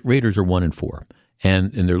the Raiders are 1-4,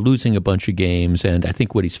 and they're losing a bunch of games. And I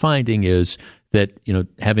think what he's finding is that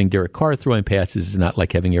having Derek Carr throwing passes is not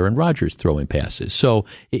like having Aaron Rodgers throwing passes. So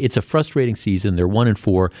it's a frustrating season. They're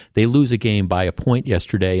 1-4. They lose a game by a point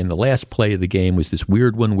yesterday, and the last play of the game was this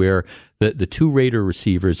weird one where the two Raider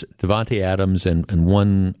receivers, Davante Adams and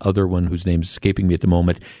one other one whose name's escaping me at the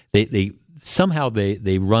moment, they somehow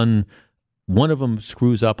run. One of them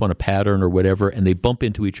screws up on a pattern or whatever, and they bump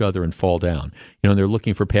into each other and fall down. And they're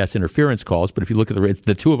looking for pass interference calls, but if you look at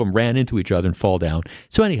the two of them ran into each other and fall down.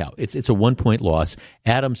 So anyhow, it's a 1-point loss.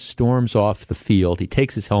 Adams storms off the field. He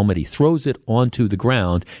takes his helmet, he throws it onto the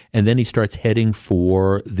ground, and then he starts heading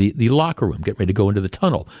for the locker room, get ready to go into the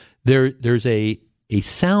tunnel. There's a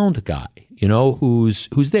sound guy,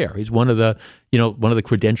 who's there. He's one of the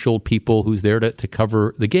credentialed people who's there to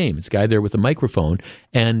cover the game. It's a guy there with a microphone,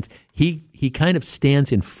 and he kind of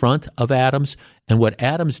stands in front of Adams, and what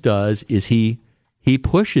Adams does is he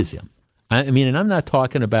pushes him. I mean, and I'm not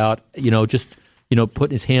talking about just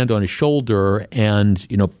putting his hand on his shoulder and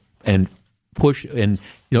push and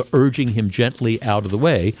urging him gently out of the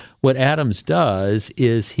way. What Adams does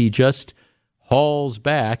is he just hauls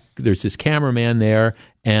back. There's this cameraman there,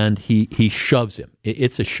 and he shoves him.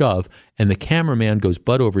 It's a shove, and the cameraman goes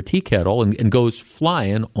butt over tea kettle and goes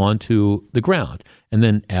flying onto the ground. And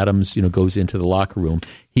then Adams, goes into the locker room.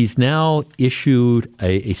 He's now issued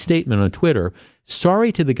a statement on Twitter.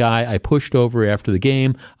 Sorry to the guy I pushed over after the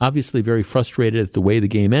game. Obviously very frustrated at the way the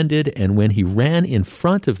game ended, and when he ran in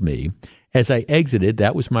front of me as I exited,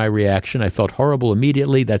 that was my reaction. I felt horrible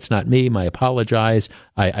immediately. That's not me. I apologize.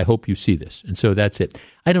 I hope you see this. And so that's it.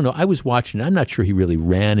 I don't know. I was watching. I'm not sure he really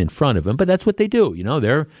ran in front of him, but that's what they do.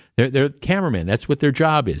 They're cameramen. That's what their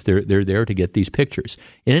job is. They're there to get these pictures.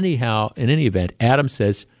 In any event, Adams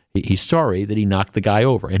says he's sorry that he knocked the guy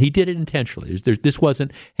over, and he did it intentionally. This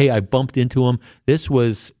wasn't, hey, I bumped into him. This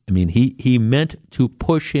was, he meant to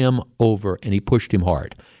push him over, and he pushed him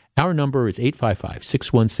hard. Our number is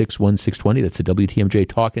 855-616-1620. That's the WTMJ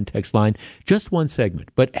talk and text line. Just one segment.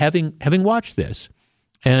 But having watched this,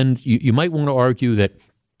 and you might want to argue that,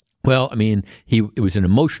 it was an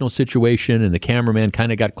emotional situation and the cameraman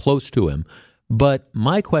kind of got close to him. But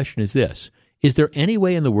my question is this. Is there any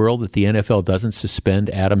way in the world that the NFL doesn't suspend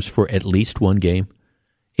Adams for at least one game?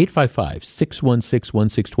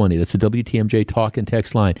 855-616-1620. That's the WTMJ talk and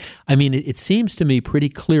text line. It seems to me pretty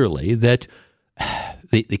clearly that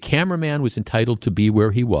the cameraman was entitled to be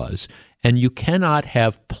where he was, and you cannot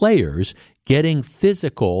have players getting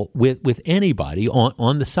physical with anybody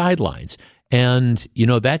on the sidelines. And,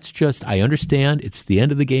 that's just, I understand it's the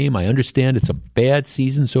end of the game. I understand it's a bad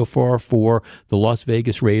season so far for the Las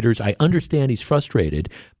Vegas Raiders. I understand he's frustrated,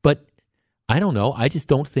 but I don't know. I just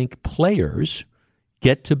don't think players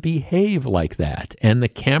get to behave like that. And the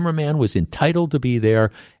cameraman was entitled to be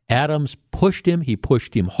there. Adams pushed him. He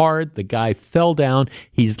pushed him hard. The guy fell down.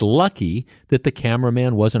 He's lucky that the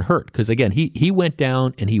cameraman wasn't hurt because, again, he went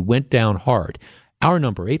down and he went down hard. Our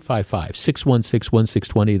number,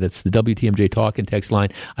 855-616-1620. That's the WTMJ talk and text line.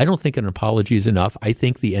 I don't think an apology is enough. I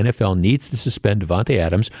think the NFL needs to suspend Davante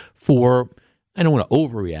Adams for, I don't want to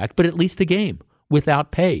overreact, but at least a game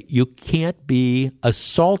without pay. You can't be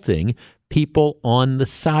assaulting people on the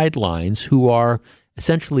sidelines who are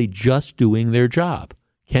essentially just doing their job.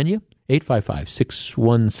 Can you?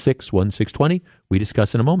 855-616-1620. We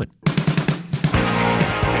discuss in a moment.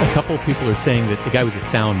 A couple of people are saying that the guy was a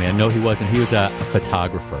sound man. No, he wasn't. He was a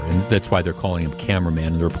photographer, and that's why they're calling him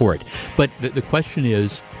cameraman in the report. But the question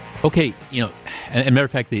is, okay, and matter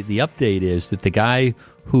of fact, the update is that the guy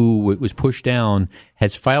who was pushed down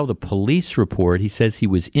has filed a police report. He says he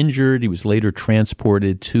was injured. He was later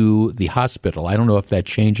transported to the hospital. I don't know if that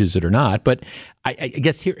changes it or not, but I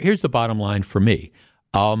guess here's the bottom line for me.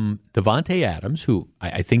 Davante Adams, who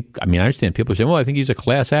I understand people are saying, well, I think he's a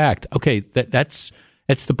class act. Okay, that's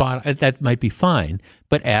the bottom. That might be fine,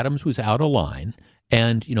 but Adams was out of line,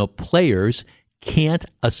 and players can't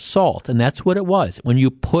assault, and that's what it was. When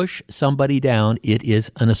you push somebody down, it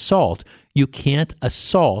is an assault. You can't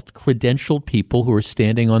assault credentialed people who are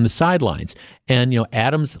standing on the sidelines. And,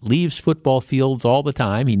 Adams leaves football fields all the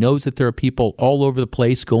time. He knows that there are people all over the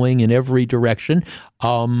place going in every direction.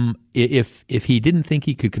 If he didn't think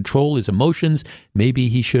he could control his emotions, maybe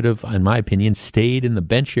he should have, in my opinion, stayed in the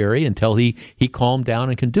bench area until he calmed down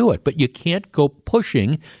and can do it. But you can't go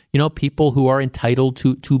pushing, people who are entitled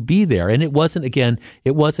to be there. And it wasn't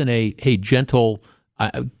a, hey, gentle,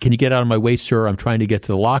 can you get out of my way, sir? I'm trying to get to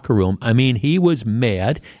the locker room. I mean, he was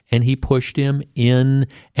mad, and he pushed him in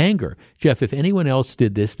anger. Jeff, if anyone else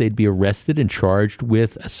did this, they'd be arrested and charged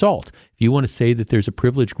with assault. If you want to say that there's a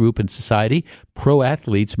privileged group in society, pro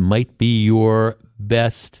athletes might be your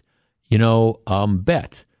best,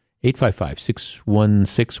 bet.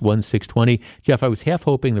 855-616-1620. Jeff, I was half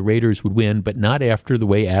hoping the Raiders would win, but not after the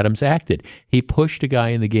way Adams acted. He pushed a guy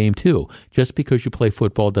in the game, too. Just because you play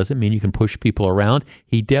football doesn't mean you can push people around.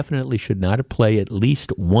 He definitely should not have played at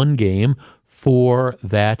least one game for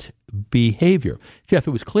that behavior. Jeff,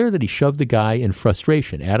 it was clear that he shoved the guy in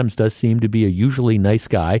frustration. Adams does seem to be a usually nice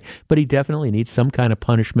guy, but he definitely needs some kind of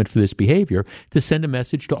punishment for this behavior to send a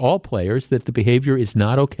message to all players that the behavior is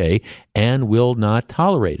not okay and will not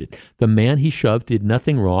tolerate it. The man he shoved did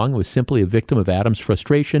nothing wrong, was simply a victim of Adams'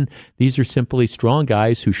 frustration. These are simply strong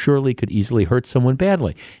guys who surely could easily hurt someone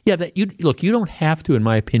badly. Yeah, you don't have to, in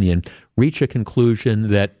my opinion, reach a conclusion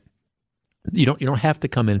that you don't have to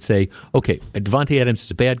come in and say, okay, Davante Adams is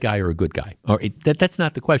a bad guy or a good guy. That's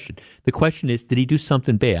not the question. The question is, did he do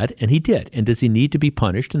something bad? And he did. And does he need to be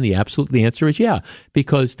punished? And the answer is yeah.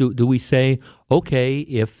 Because do we say, okay,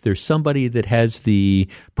 if there's somebody that has the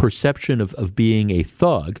perception of being a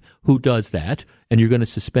thug who does that, and you're going to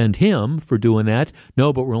suspend him for doing that?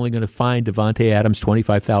 No, but we're only going to fine Davante Adams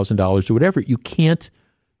 $25,000 or whatever. You cannot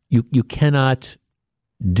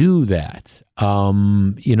do that.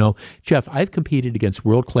 Jeff, I've competed against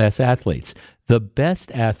world-class athletes. The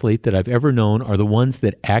best athlete that I've ever known are the ones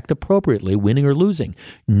that act appropriately, winning or losing.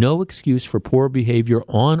 No excuse for poor behavior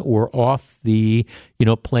on or off the,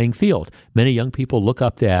 playing field. Many young people look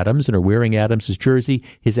up to Adams and are wearing Adams' jersey.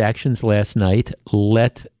 His actions last night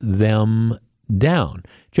let them down.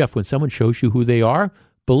 Jeff, when someone shows you who they are,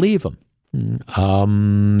 believe them.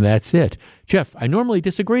 That's it. Jeff, I normally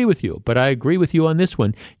disagree with you, but I agree with you on this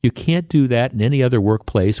one. You can't do that in any other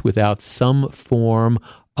workplace without some form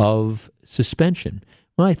of suspension.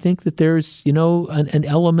 Well, I think that there's, an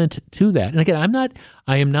element to that. And again,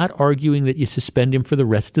 I am not arguing that you suspend him for the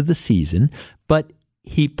rest of the season, but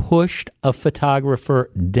he pushed a photographer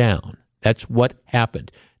down. That's what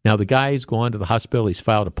happened. Now, the guy's gone to the hospital. He's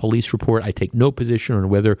filed a police report. I take no position on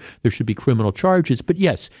whether there should be criminal charges. But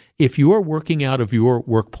yes, if you're working out of your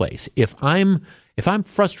workplace, if I'm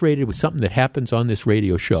frustrated with something that happens on this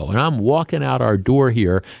radio show, and I'm walking out our door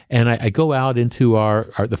here, and I go out into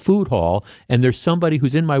the food hall, and there's somebody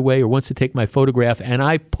who's in my way or wants to take my photograph, and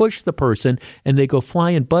I push the person, and they go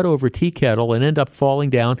flying butt over tea kettle and end up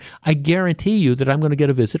falling down, I guarantee you that I'm going to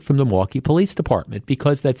get a visit from the Milwaukee Police Department,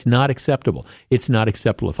 because that's not acceptable. It's not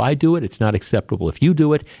acceptable if I do it. It's not acceptable if you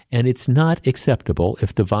do it. And it's not acceptable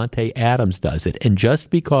if Davante Adams does it. And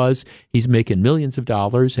just because he's making millions of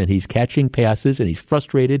dollars and he's catching passes and he's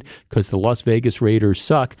frustrated because the Las Vegas Raiders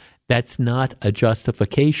suck, that's not a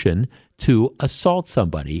justification to assault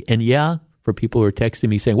somebody. And yeah, for people who are texting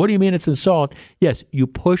me saying, what do you mean it's an assault? Yes, you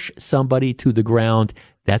push somebody to the ground.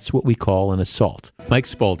 That's what we call an assault. Mike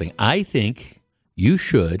Spaulding, I think you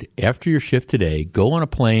should, after your shift today, go on a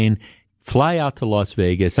plane, fly out to Las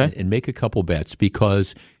Vegas and make a couple bets,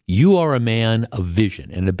 because you are a man of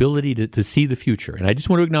vision and ability to see the future. And I just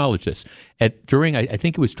want to acknowledge this. During, I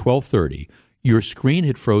think it was 12:30, your screen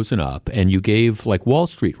had frozen up, and you gave like Wall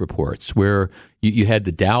Street reports where you had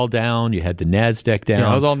the Dow down, you had the NASDAQ down.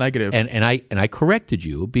 Yeah, it was all negative. And I corrected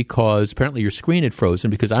you because apparently your screen had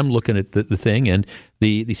frozen, because I'm looking at the thing, and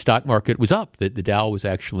the stock market was up. The Dow was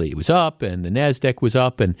actually, it was up, and the NASDAQ was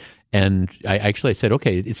up, and I said,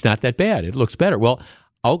 okay, it's not that bad. It looks better. Well,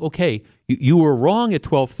 okay, you were wrong at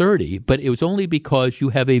 12:30, but it was only because you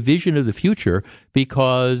have a vision of the future,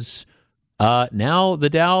 because now the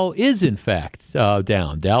Dow is in fact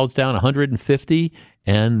down. Dow's down 150,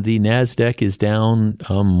 and the NASDAQ is down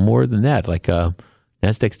more than that. Like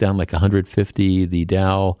NASDAQ's down like 150. The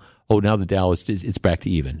Dow, now the Dow it's back to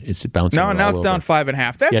even. It's bouncing. Now it's down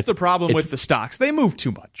 5.5. That's the problem with it's the stocks. They move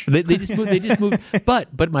too much. They just move.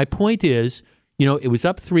 But my point is, it was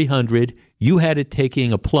up 300. You had it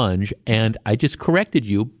taking a plunge, and I just corrected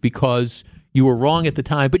you because you were wrong at the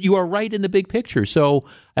time, but you are right in the big picture. So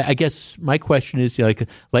I guess my question is,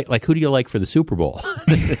 like who do you like for the Super Bowl?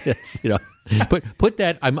 But put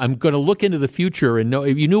that. I'm going to look into the future and know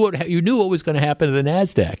you knew what was going to happen to the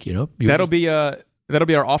NASDAQ. That'll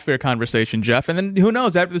be our off-air conversation, Jeff. And then who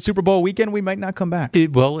knows? After the Super Bowl weekend, we might not come back.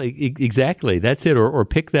 Exactly. That's it. Or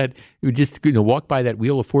pick that. You just walk by that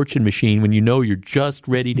Wheel of Fortune machine when you're just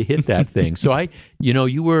ready to hit that thing. So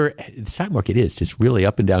the stock market is just really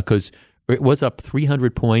up and down, because it was up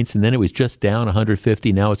 300 points, and then it was just down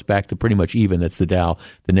 150. Now it's back to pretty much even. That's the Dow.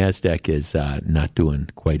 The NASDAQ is not doing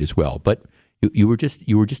quite as well. But you were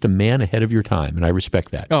just a man ahead of your time, and I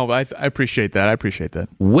respect that. Oh, I appreciate that. I appreciate that.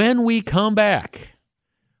 When we come back,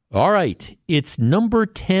 all right, it's number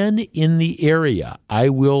 10 in the area. I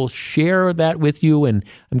will share that with you, and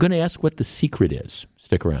I'm going to ask what the secret is.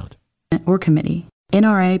 Stick around. Or committee,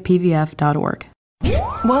 nrapvf.org.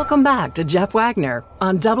 Welcome back to Jeff Wagner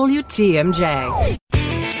on WTMJ.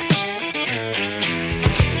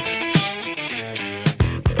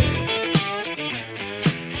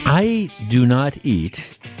 I do not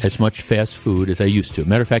eat as much fast food as I used to.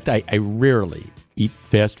 Matter of fact, I rarely eat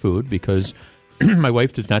fast food because my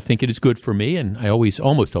wife does not think it is good for me, and I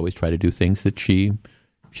almost always try to do things that she's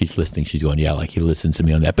listening. She's going, yeah, like he listens to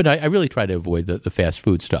me on that. But I really try to avoid the fast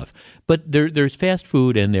food stuff. But there's fast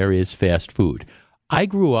food and there is fast food. I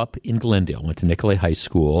grew up in Glendale, went to Nicolet High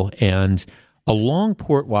School, and along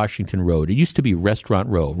Port Washington Road, it used to be Restaurant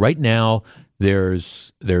Row. Right now,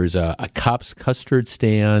 there's a Cop's custard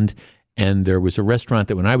stand, and there was a restaurant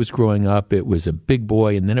that when I was growing up, it was a Big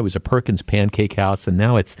Boy, and then it was a Perkins Pancake House, and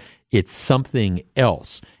now it's something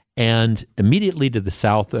else. And immediately to the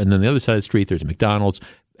south, and on the other side of the street, there's a McDonald's,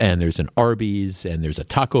 and there's an Arby's, and there's a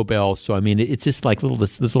Taco Bell. So, I mean, it's just like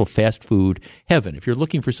this little fast food heaven. If you're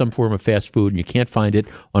looking for some form of fast food and you can't find it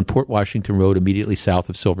on Port Washington Road immediately south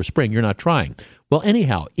of Silver Spring, you're not trying. Well,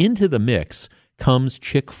 anyhow, into the mix comes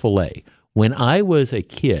Chick-Fil-A. When I was a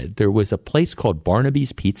kid, there was a place called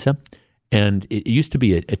Barnaby's Pizza, and it used to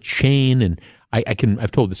be a chain, and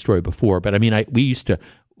I've told this story before, but I mean, we used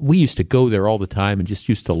to go there all the time and just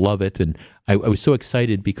used to love it. And I was so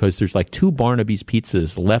excited because there's like 2 Barnaby's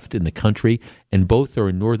pizzas left in the country, and both are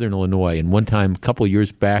in northern Illinois. And one time, a couple of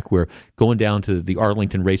years back, we're going down to the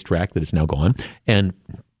Arlington racetrack that is now gone, and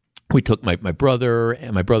we took my brother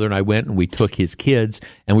and I went, and we took his kids,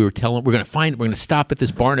 and we were telling we're going to stop at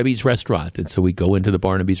this Barnaby's restaurant. And so we go into the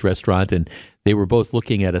Barnaby's restaurant, and they were both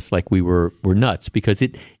looking at us like we were nuts, because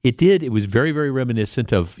it was very, very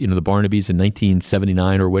reminiscent of the Barnaby's in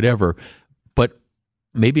 1979 or whatever. But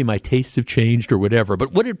maybe my tastes have changed or whatever.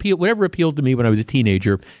 But whatever appealed to me when I was a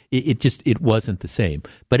teenager, it wasn't the same.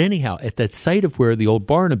 But anyhow, at that site of where the old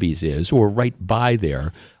Barnaby's is, or right by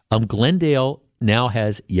there, Glendale now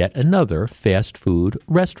has yet another fast food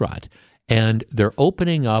restaurant, and they're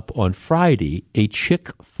opening up on Friday a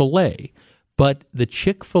Chick-Fil-A, but the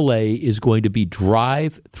Chick-Fil-A is going to be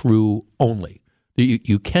drive-through only.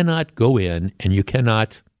 You cannot go in, and you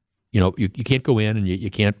cannot, you can't go in, and you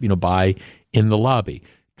can't, buy in the lobby.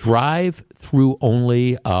 Drive-through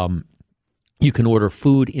only. You can order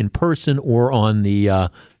food in person or on the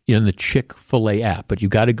in the Chick-fil-A app, but you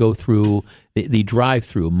got to go through the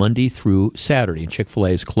drive-through Monday through Saturday, and Chick-fil-A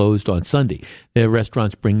is closed on Sunday. The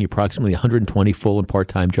restaurants bring approximately 120 full and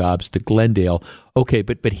part-time jobs to Glendale. Okay,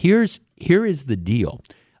 but here is the deal.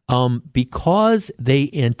 Because they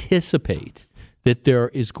anticipate that there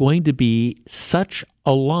is going to be such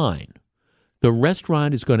a line, the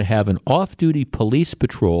restaurant is going to have an off-duty police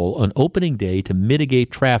patrol on opening day to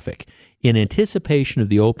mitigate traffic. In anticipation of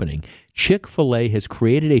the opening, Chick-fil-A has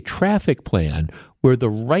created a traffic plan where the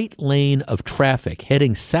right lane of traffic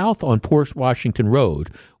heading south on Port Washington Road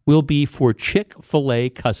will be for Chick-fil-A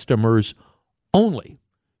customers only.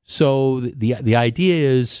 So the idea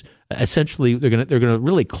is essentially they're going to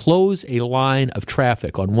really close a line of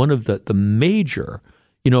traffic on one of the major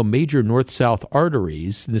north-south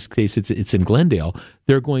arteries. In this case, it's in Glendale.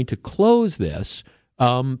 They're going to close this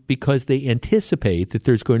because they anticipate that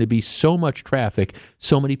there's going to be so much traffic,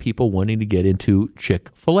 so many people wanting to get into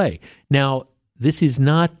Chick-fil-A. Now, this is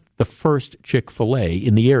not the first Chick-fil-A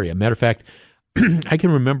in the area. Matter of fact, I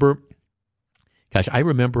remember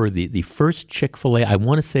the first Chick-fil-A, I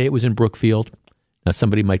want to say it was in Brookfield. Now,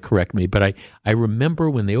 somebody might correct me, but I remember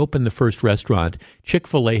when they opened the first restaurant,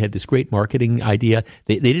 Chick-fil-A had this great marketing idea.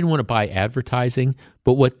 They didn't want to buy advertising,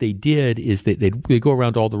 but what they did is they'd go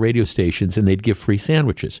around all the radio stations and they'd give free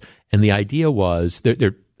sandwiches. And the idea was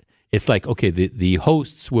it's like, okay, the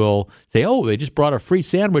hosts will say, oh, they just brought a free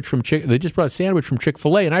sandwich from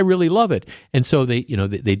Chick-fil-A, and I really love it. And so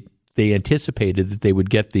they anticipated that they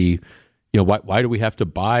would get the, why do we have to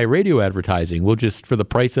buy radio advertising? We'll just, for the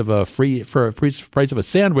price of price of a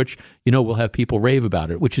sandwich, we'll have people rave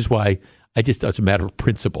about it, which is why it's a matter of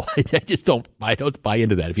principle. I don't buy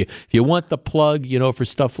into that. If you want the plug, for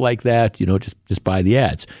stuff like that, just buy the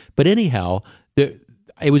ads. But anyhow,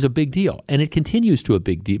 it was a big deal, and it continues to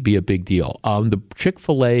be a big deal. The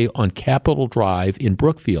Chick-fil-A on Capitol Drive in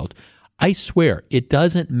Brookfield, I swear, it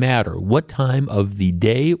doesn't matter what time of the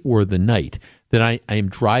day or the night that I am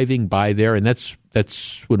driving by there, and that's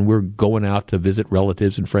when we're going out to visit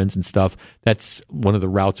relatives and friends and stuff. That's one of the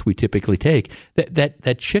routes we typically take.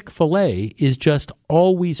 That Chick-fil-A is just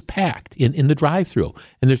always packed in the drive-thru,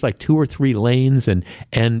 and there's like 2 or 3 lanes, and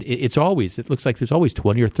it looks like there's always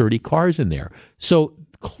 20 or 30 cars in there. So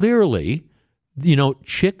clearly,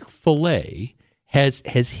 Chick-fil-A has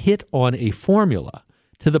hit on a formula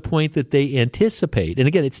to the point that they anticipate. And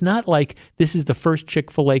again, it's not like this is the first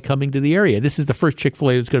Chick-fil-A coming to the area. This is the first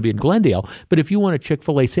Chick-fil-A that's going to be in Glendale. But if you want a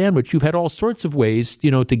Chick-fil-A sandwich, you've had all sorts of ways,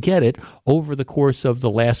 to get it over the course of the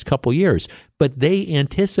last couple years. But they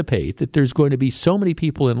anticipate that there's going to be so many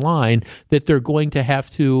people in line that they're going to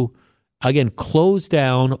have to, again, close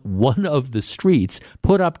down one of the streets,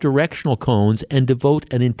 put up directional cones, and devote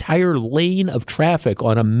an entire lane of traffic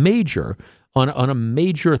on a major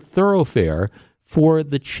thoroughfare for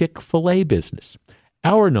the Chick-fil-A business.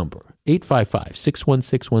 Our number,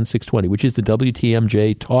 855-616-1620, which is the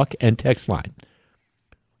WTMJ talk and text line.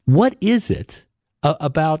 What is it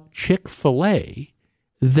about Chick-fil-A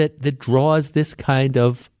that draws this kind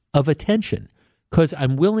of attention? Because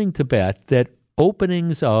I'm willing to bet that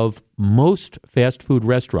openings of most fast food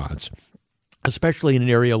restaurants, especially in an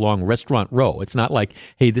area along Restaurant Row. It's not like,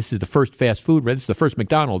 hey, this is the first fast food, this is the first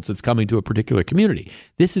McDonald's that's coming to a particular community.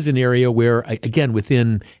 This is an area where, again,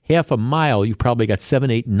 within half a mile, you've probably got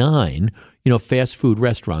 7, 8, 9, fast food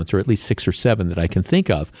restaurants, or at least 6 or 7 that I can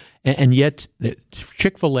think of. And yet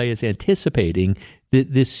Chick-fil-A is anticipating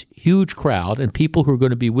this huge crowd and people who are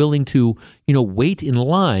going to be willing to, wait in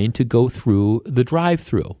line to go through the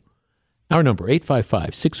drive-thru. Our number,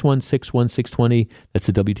 855-616-1620. That's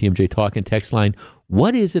the WTMJ talk and text line.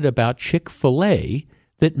 What is it about Chick-fil-A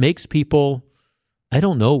that makes people, I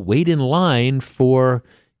don't know, wait in line for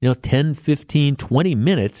 10, 15, 20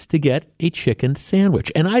 minutes to get a chicken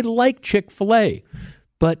sandwich? And I like Chick-fil-A,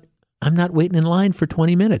 but I'm not waiting in line for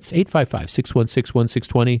 20 minutes.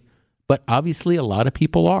 855-616-1620. But obviously a lot of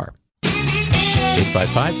people are.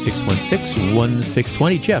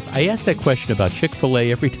 855-616-1620. Jeff, I ask that question about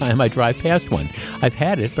Chick-fil-A every time I drive past one. I've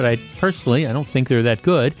had it, but I don't think they're that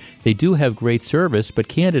good. They do have great service, but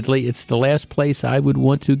candidly, it's the last place I would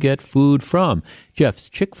want to get food from. Jeff's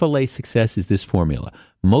Chick-fil-A success is this formula.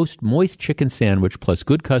 Most moist chicken sandwich plus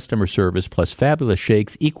good customer service plus fabulous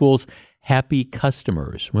shakes equals happy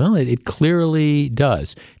customers. Well, it clearly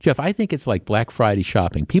does. Jeff, I think it's like Black Friday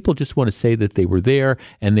shopping. People just want to say that they were there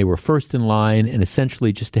and they were first in line and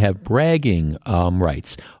essentially just to have bragging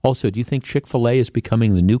rights. Also, do you think Chick-fil-A is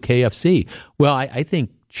becoming the new KFC? Well, I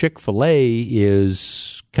think Chick-fil-A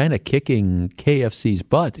is kind of kicking KFC's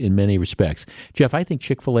butt in many respects. Jeff, I think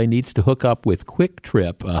Chick-fil-A needs to hook up with Quick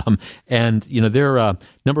Trip. And there are a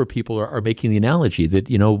number of people are making the analogy that,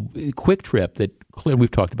 Quick Trip, that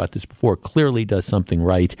we've talked about this before, clearly does something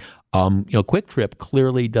right. Quick Trip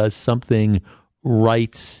clearly does something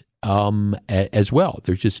right as well.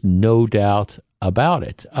 There's just no doubt about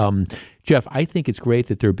it. Jeff, I think it's great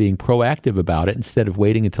that they're being proactive about it instead of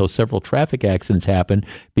waiting until several traffic accidents happen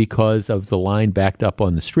because of the line backed up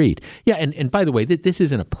on the street. Yeah, and by the way, this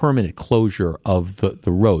isn't a permanent closure of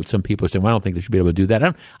the road. Some people are saying, well, I don't think they should be able to do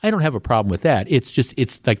that. I don't have a problem with that.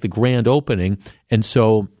 It's like the grand opening, and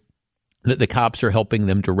so the cops are helping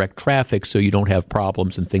them direct traffic so you don't have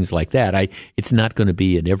problems and things like that. It's not going to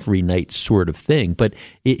be an every night sort of thing, but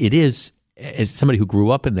it is. As somebody who grew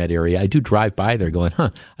up in that area, I do drive by there going,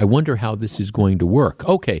 I wonder how this is going to work.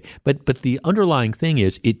 Okay, but the underlying thing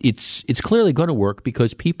is it's clearly going to work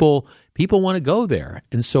because people want to go there.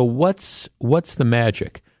 And so what's the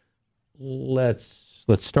magic? Let's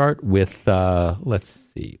start with let's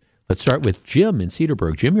start with Jim in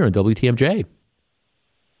Cedarburg. Jim, you're on WTMJ.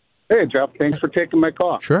 Hey, Jeff. Thanks for taking my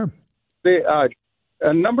call. Sure.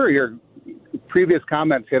 A number of your previous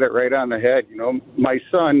comments hit it right on the head. You know, my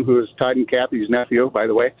son, who is Todd and Kathy's nephew, by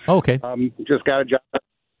the way, just got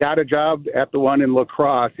a job at the one in La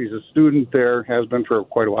Crosse. He's a student there, has been for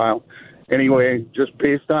quite a while. Anyway, just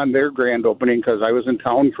based on their grand opening, because I was in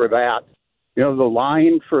town for that, you know, the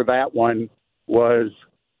line for that one was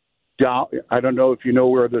down. I don't know if you know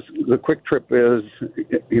where the Quick Trip is,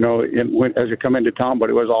 you know, as you come into town, but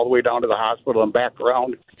it was all the way down to the hospital and back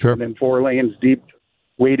around, sure. And then 4 lanes deep,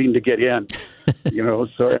 waiting to get in, you know.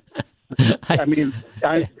 So, I mean,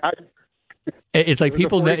 it's like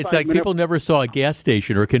people never saw a gas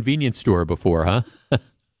station or a convenience store before, huh?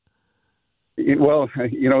 Well,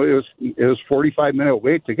 you know, it was 45-minute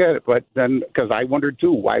wait to get it, but then because I wondered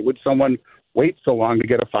too, why would someone wait so long to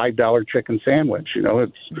get a $5 chicken sandwich? You know,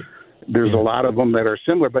 there's a lot of them that are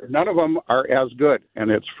similar, but none of them are as good,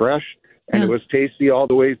 and it's fresh and it was tasty all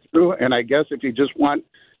the way through. And I guess if you just want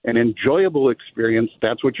an enjoyable experience,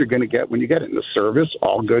 that's what you're going to get when you get it. In the service,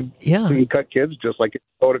 all good, clean cut kids, just like if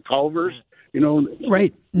you go to Culver's, you know.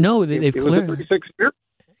 Right. No, they've clearly. It was a 36 year.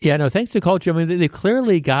 Yeah, no, thanks to call, Jim. I mean, they've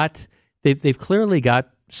clearly got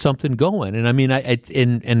something going, and I mean,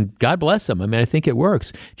 and God bless them. I mean, I think it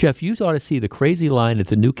works. Jeff, you ought to see the crazy line at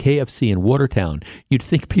the new KFC in Watertown. You'd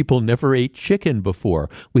think people never ate chicken before.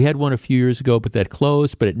 We had one a few years ago, but that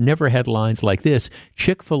closed. But it never had lines like this.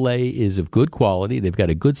 Chick-Fil-A is of good quality. They've got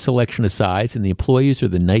a good selection of sides, and the employees are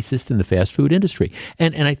the nicest in the fast food industry.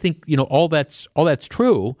 And I think, you know, all that's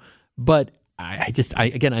true. But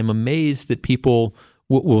I'm amazed that people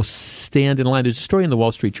will stand in line. There's a story in the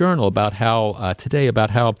Wall Street Journal about how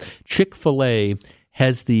Chick-fil-A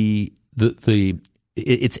has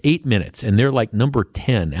it's 8 minutes, and they're like number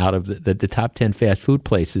 10 out of the top 10 fast food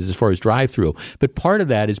places as far as drive-through. But part of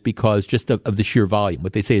that is because just of the sheer volume.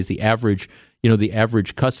 What they say is the average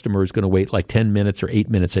customer is going to wait like 10 minutes or 8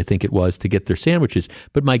 minutes, I think it was, to get their sandwiches.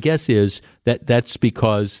 But my guess is that's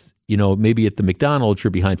because, you know, maybe at the McDonald's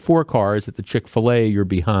you're behind 4 cars, at the Chick-fil-A you're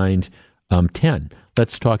behind 10.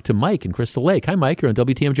 Let's talk to Mike in Crystal Lake. Hi, Mike. You're on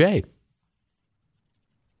WTMJ.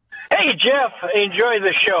 Hey, Jeff. Enjoy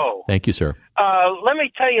the show. Thank you, sir. Let me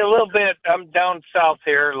tell you a little bit. I'm down south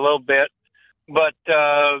here a little bit, but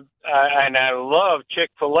and I love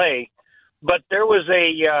Chick-fil-A. But there was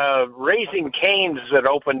a Raising Cane's that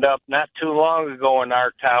opened up not too long ago in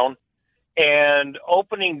our town, and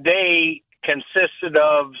opening day consisted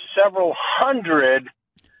of several hundred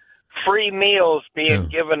free meals being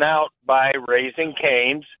given out by Raising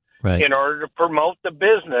Cane's in order to promote the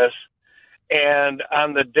business. And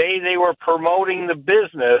on the day they were promoting the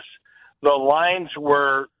business, the lines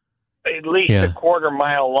were at least a quarter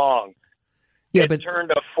mile long. Yeah, it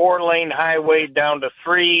turned a 4-lane highway down to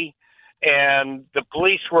 3, and the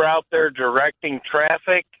police were out there directing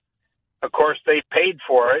traffic. Of course, they paid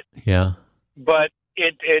for it. Yeah. But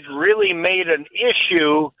it really made an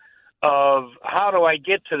issue of how do I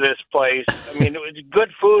get to this place? I mean, it was good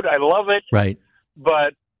food. I love it. Right.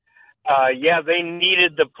 But, they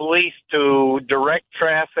needed the police to direct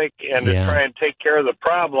traffic and to try and take care of the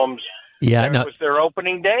problems. Yeah, it was their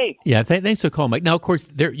opening day. Yeah, thanks for calling, Mike. Now, of course,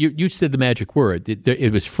 you said the magic word.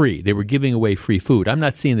 It was free. They were giving away free food. I'm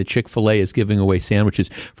not seeing that Chick-fil-A is giving away sandwiches.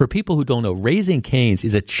 For people who don't know, Raising Cane's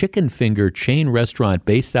is a chicken finger chain restaurant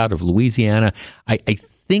based out of Louisiana. I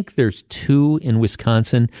think there's 2 in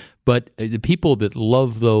Wisconsin, but the people that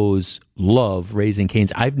love those love Raising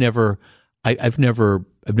Cane's. I've never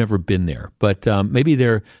been there, but maybe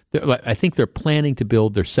they're. I think they're planning to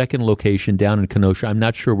build their second location down in Kenosha. I'm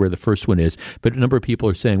not sure where the first one is, but a number of people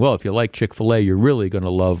are saying, well, if you like Chick-fil-A, you're really going to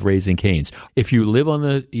love Raising Cane's. If you live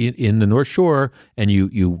in the North Shore and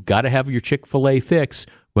you got to have your Chick-fil-A fix,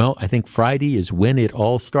 well, I think Friday is when it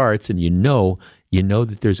all starts, and you know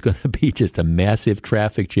that there's going to be just a massive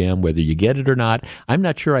traffic jam, whether you get it or not. I'm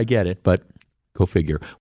not sure I get it, but go figure.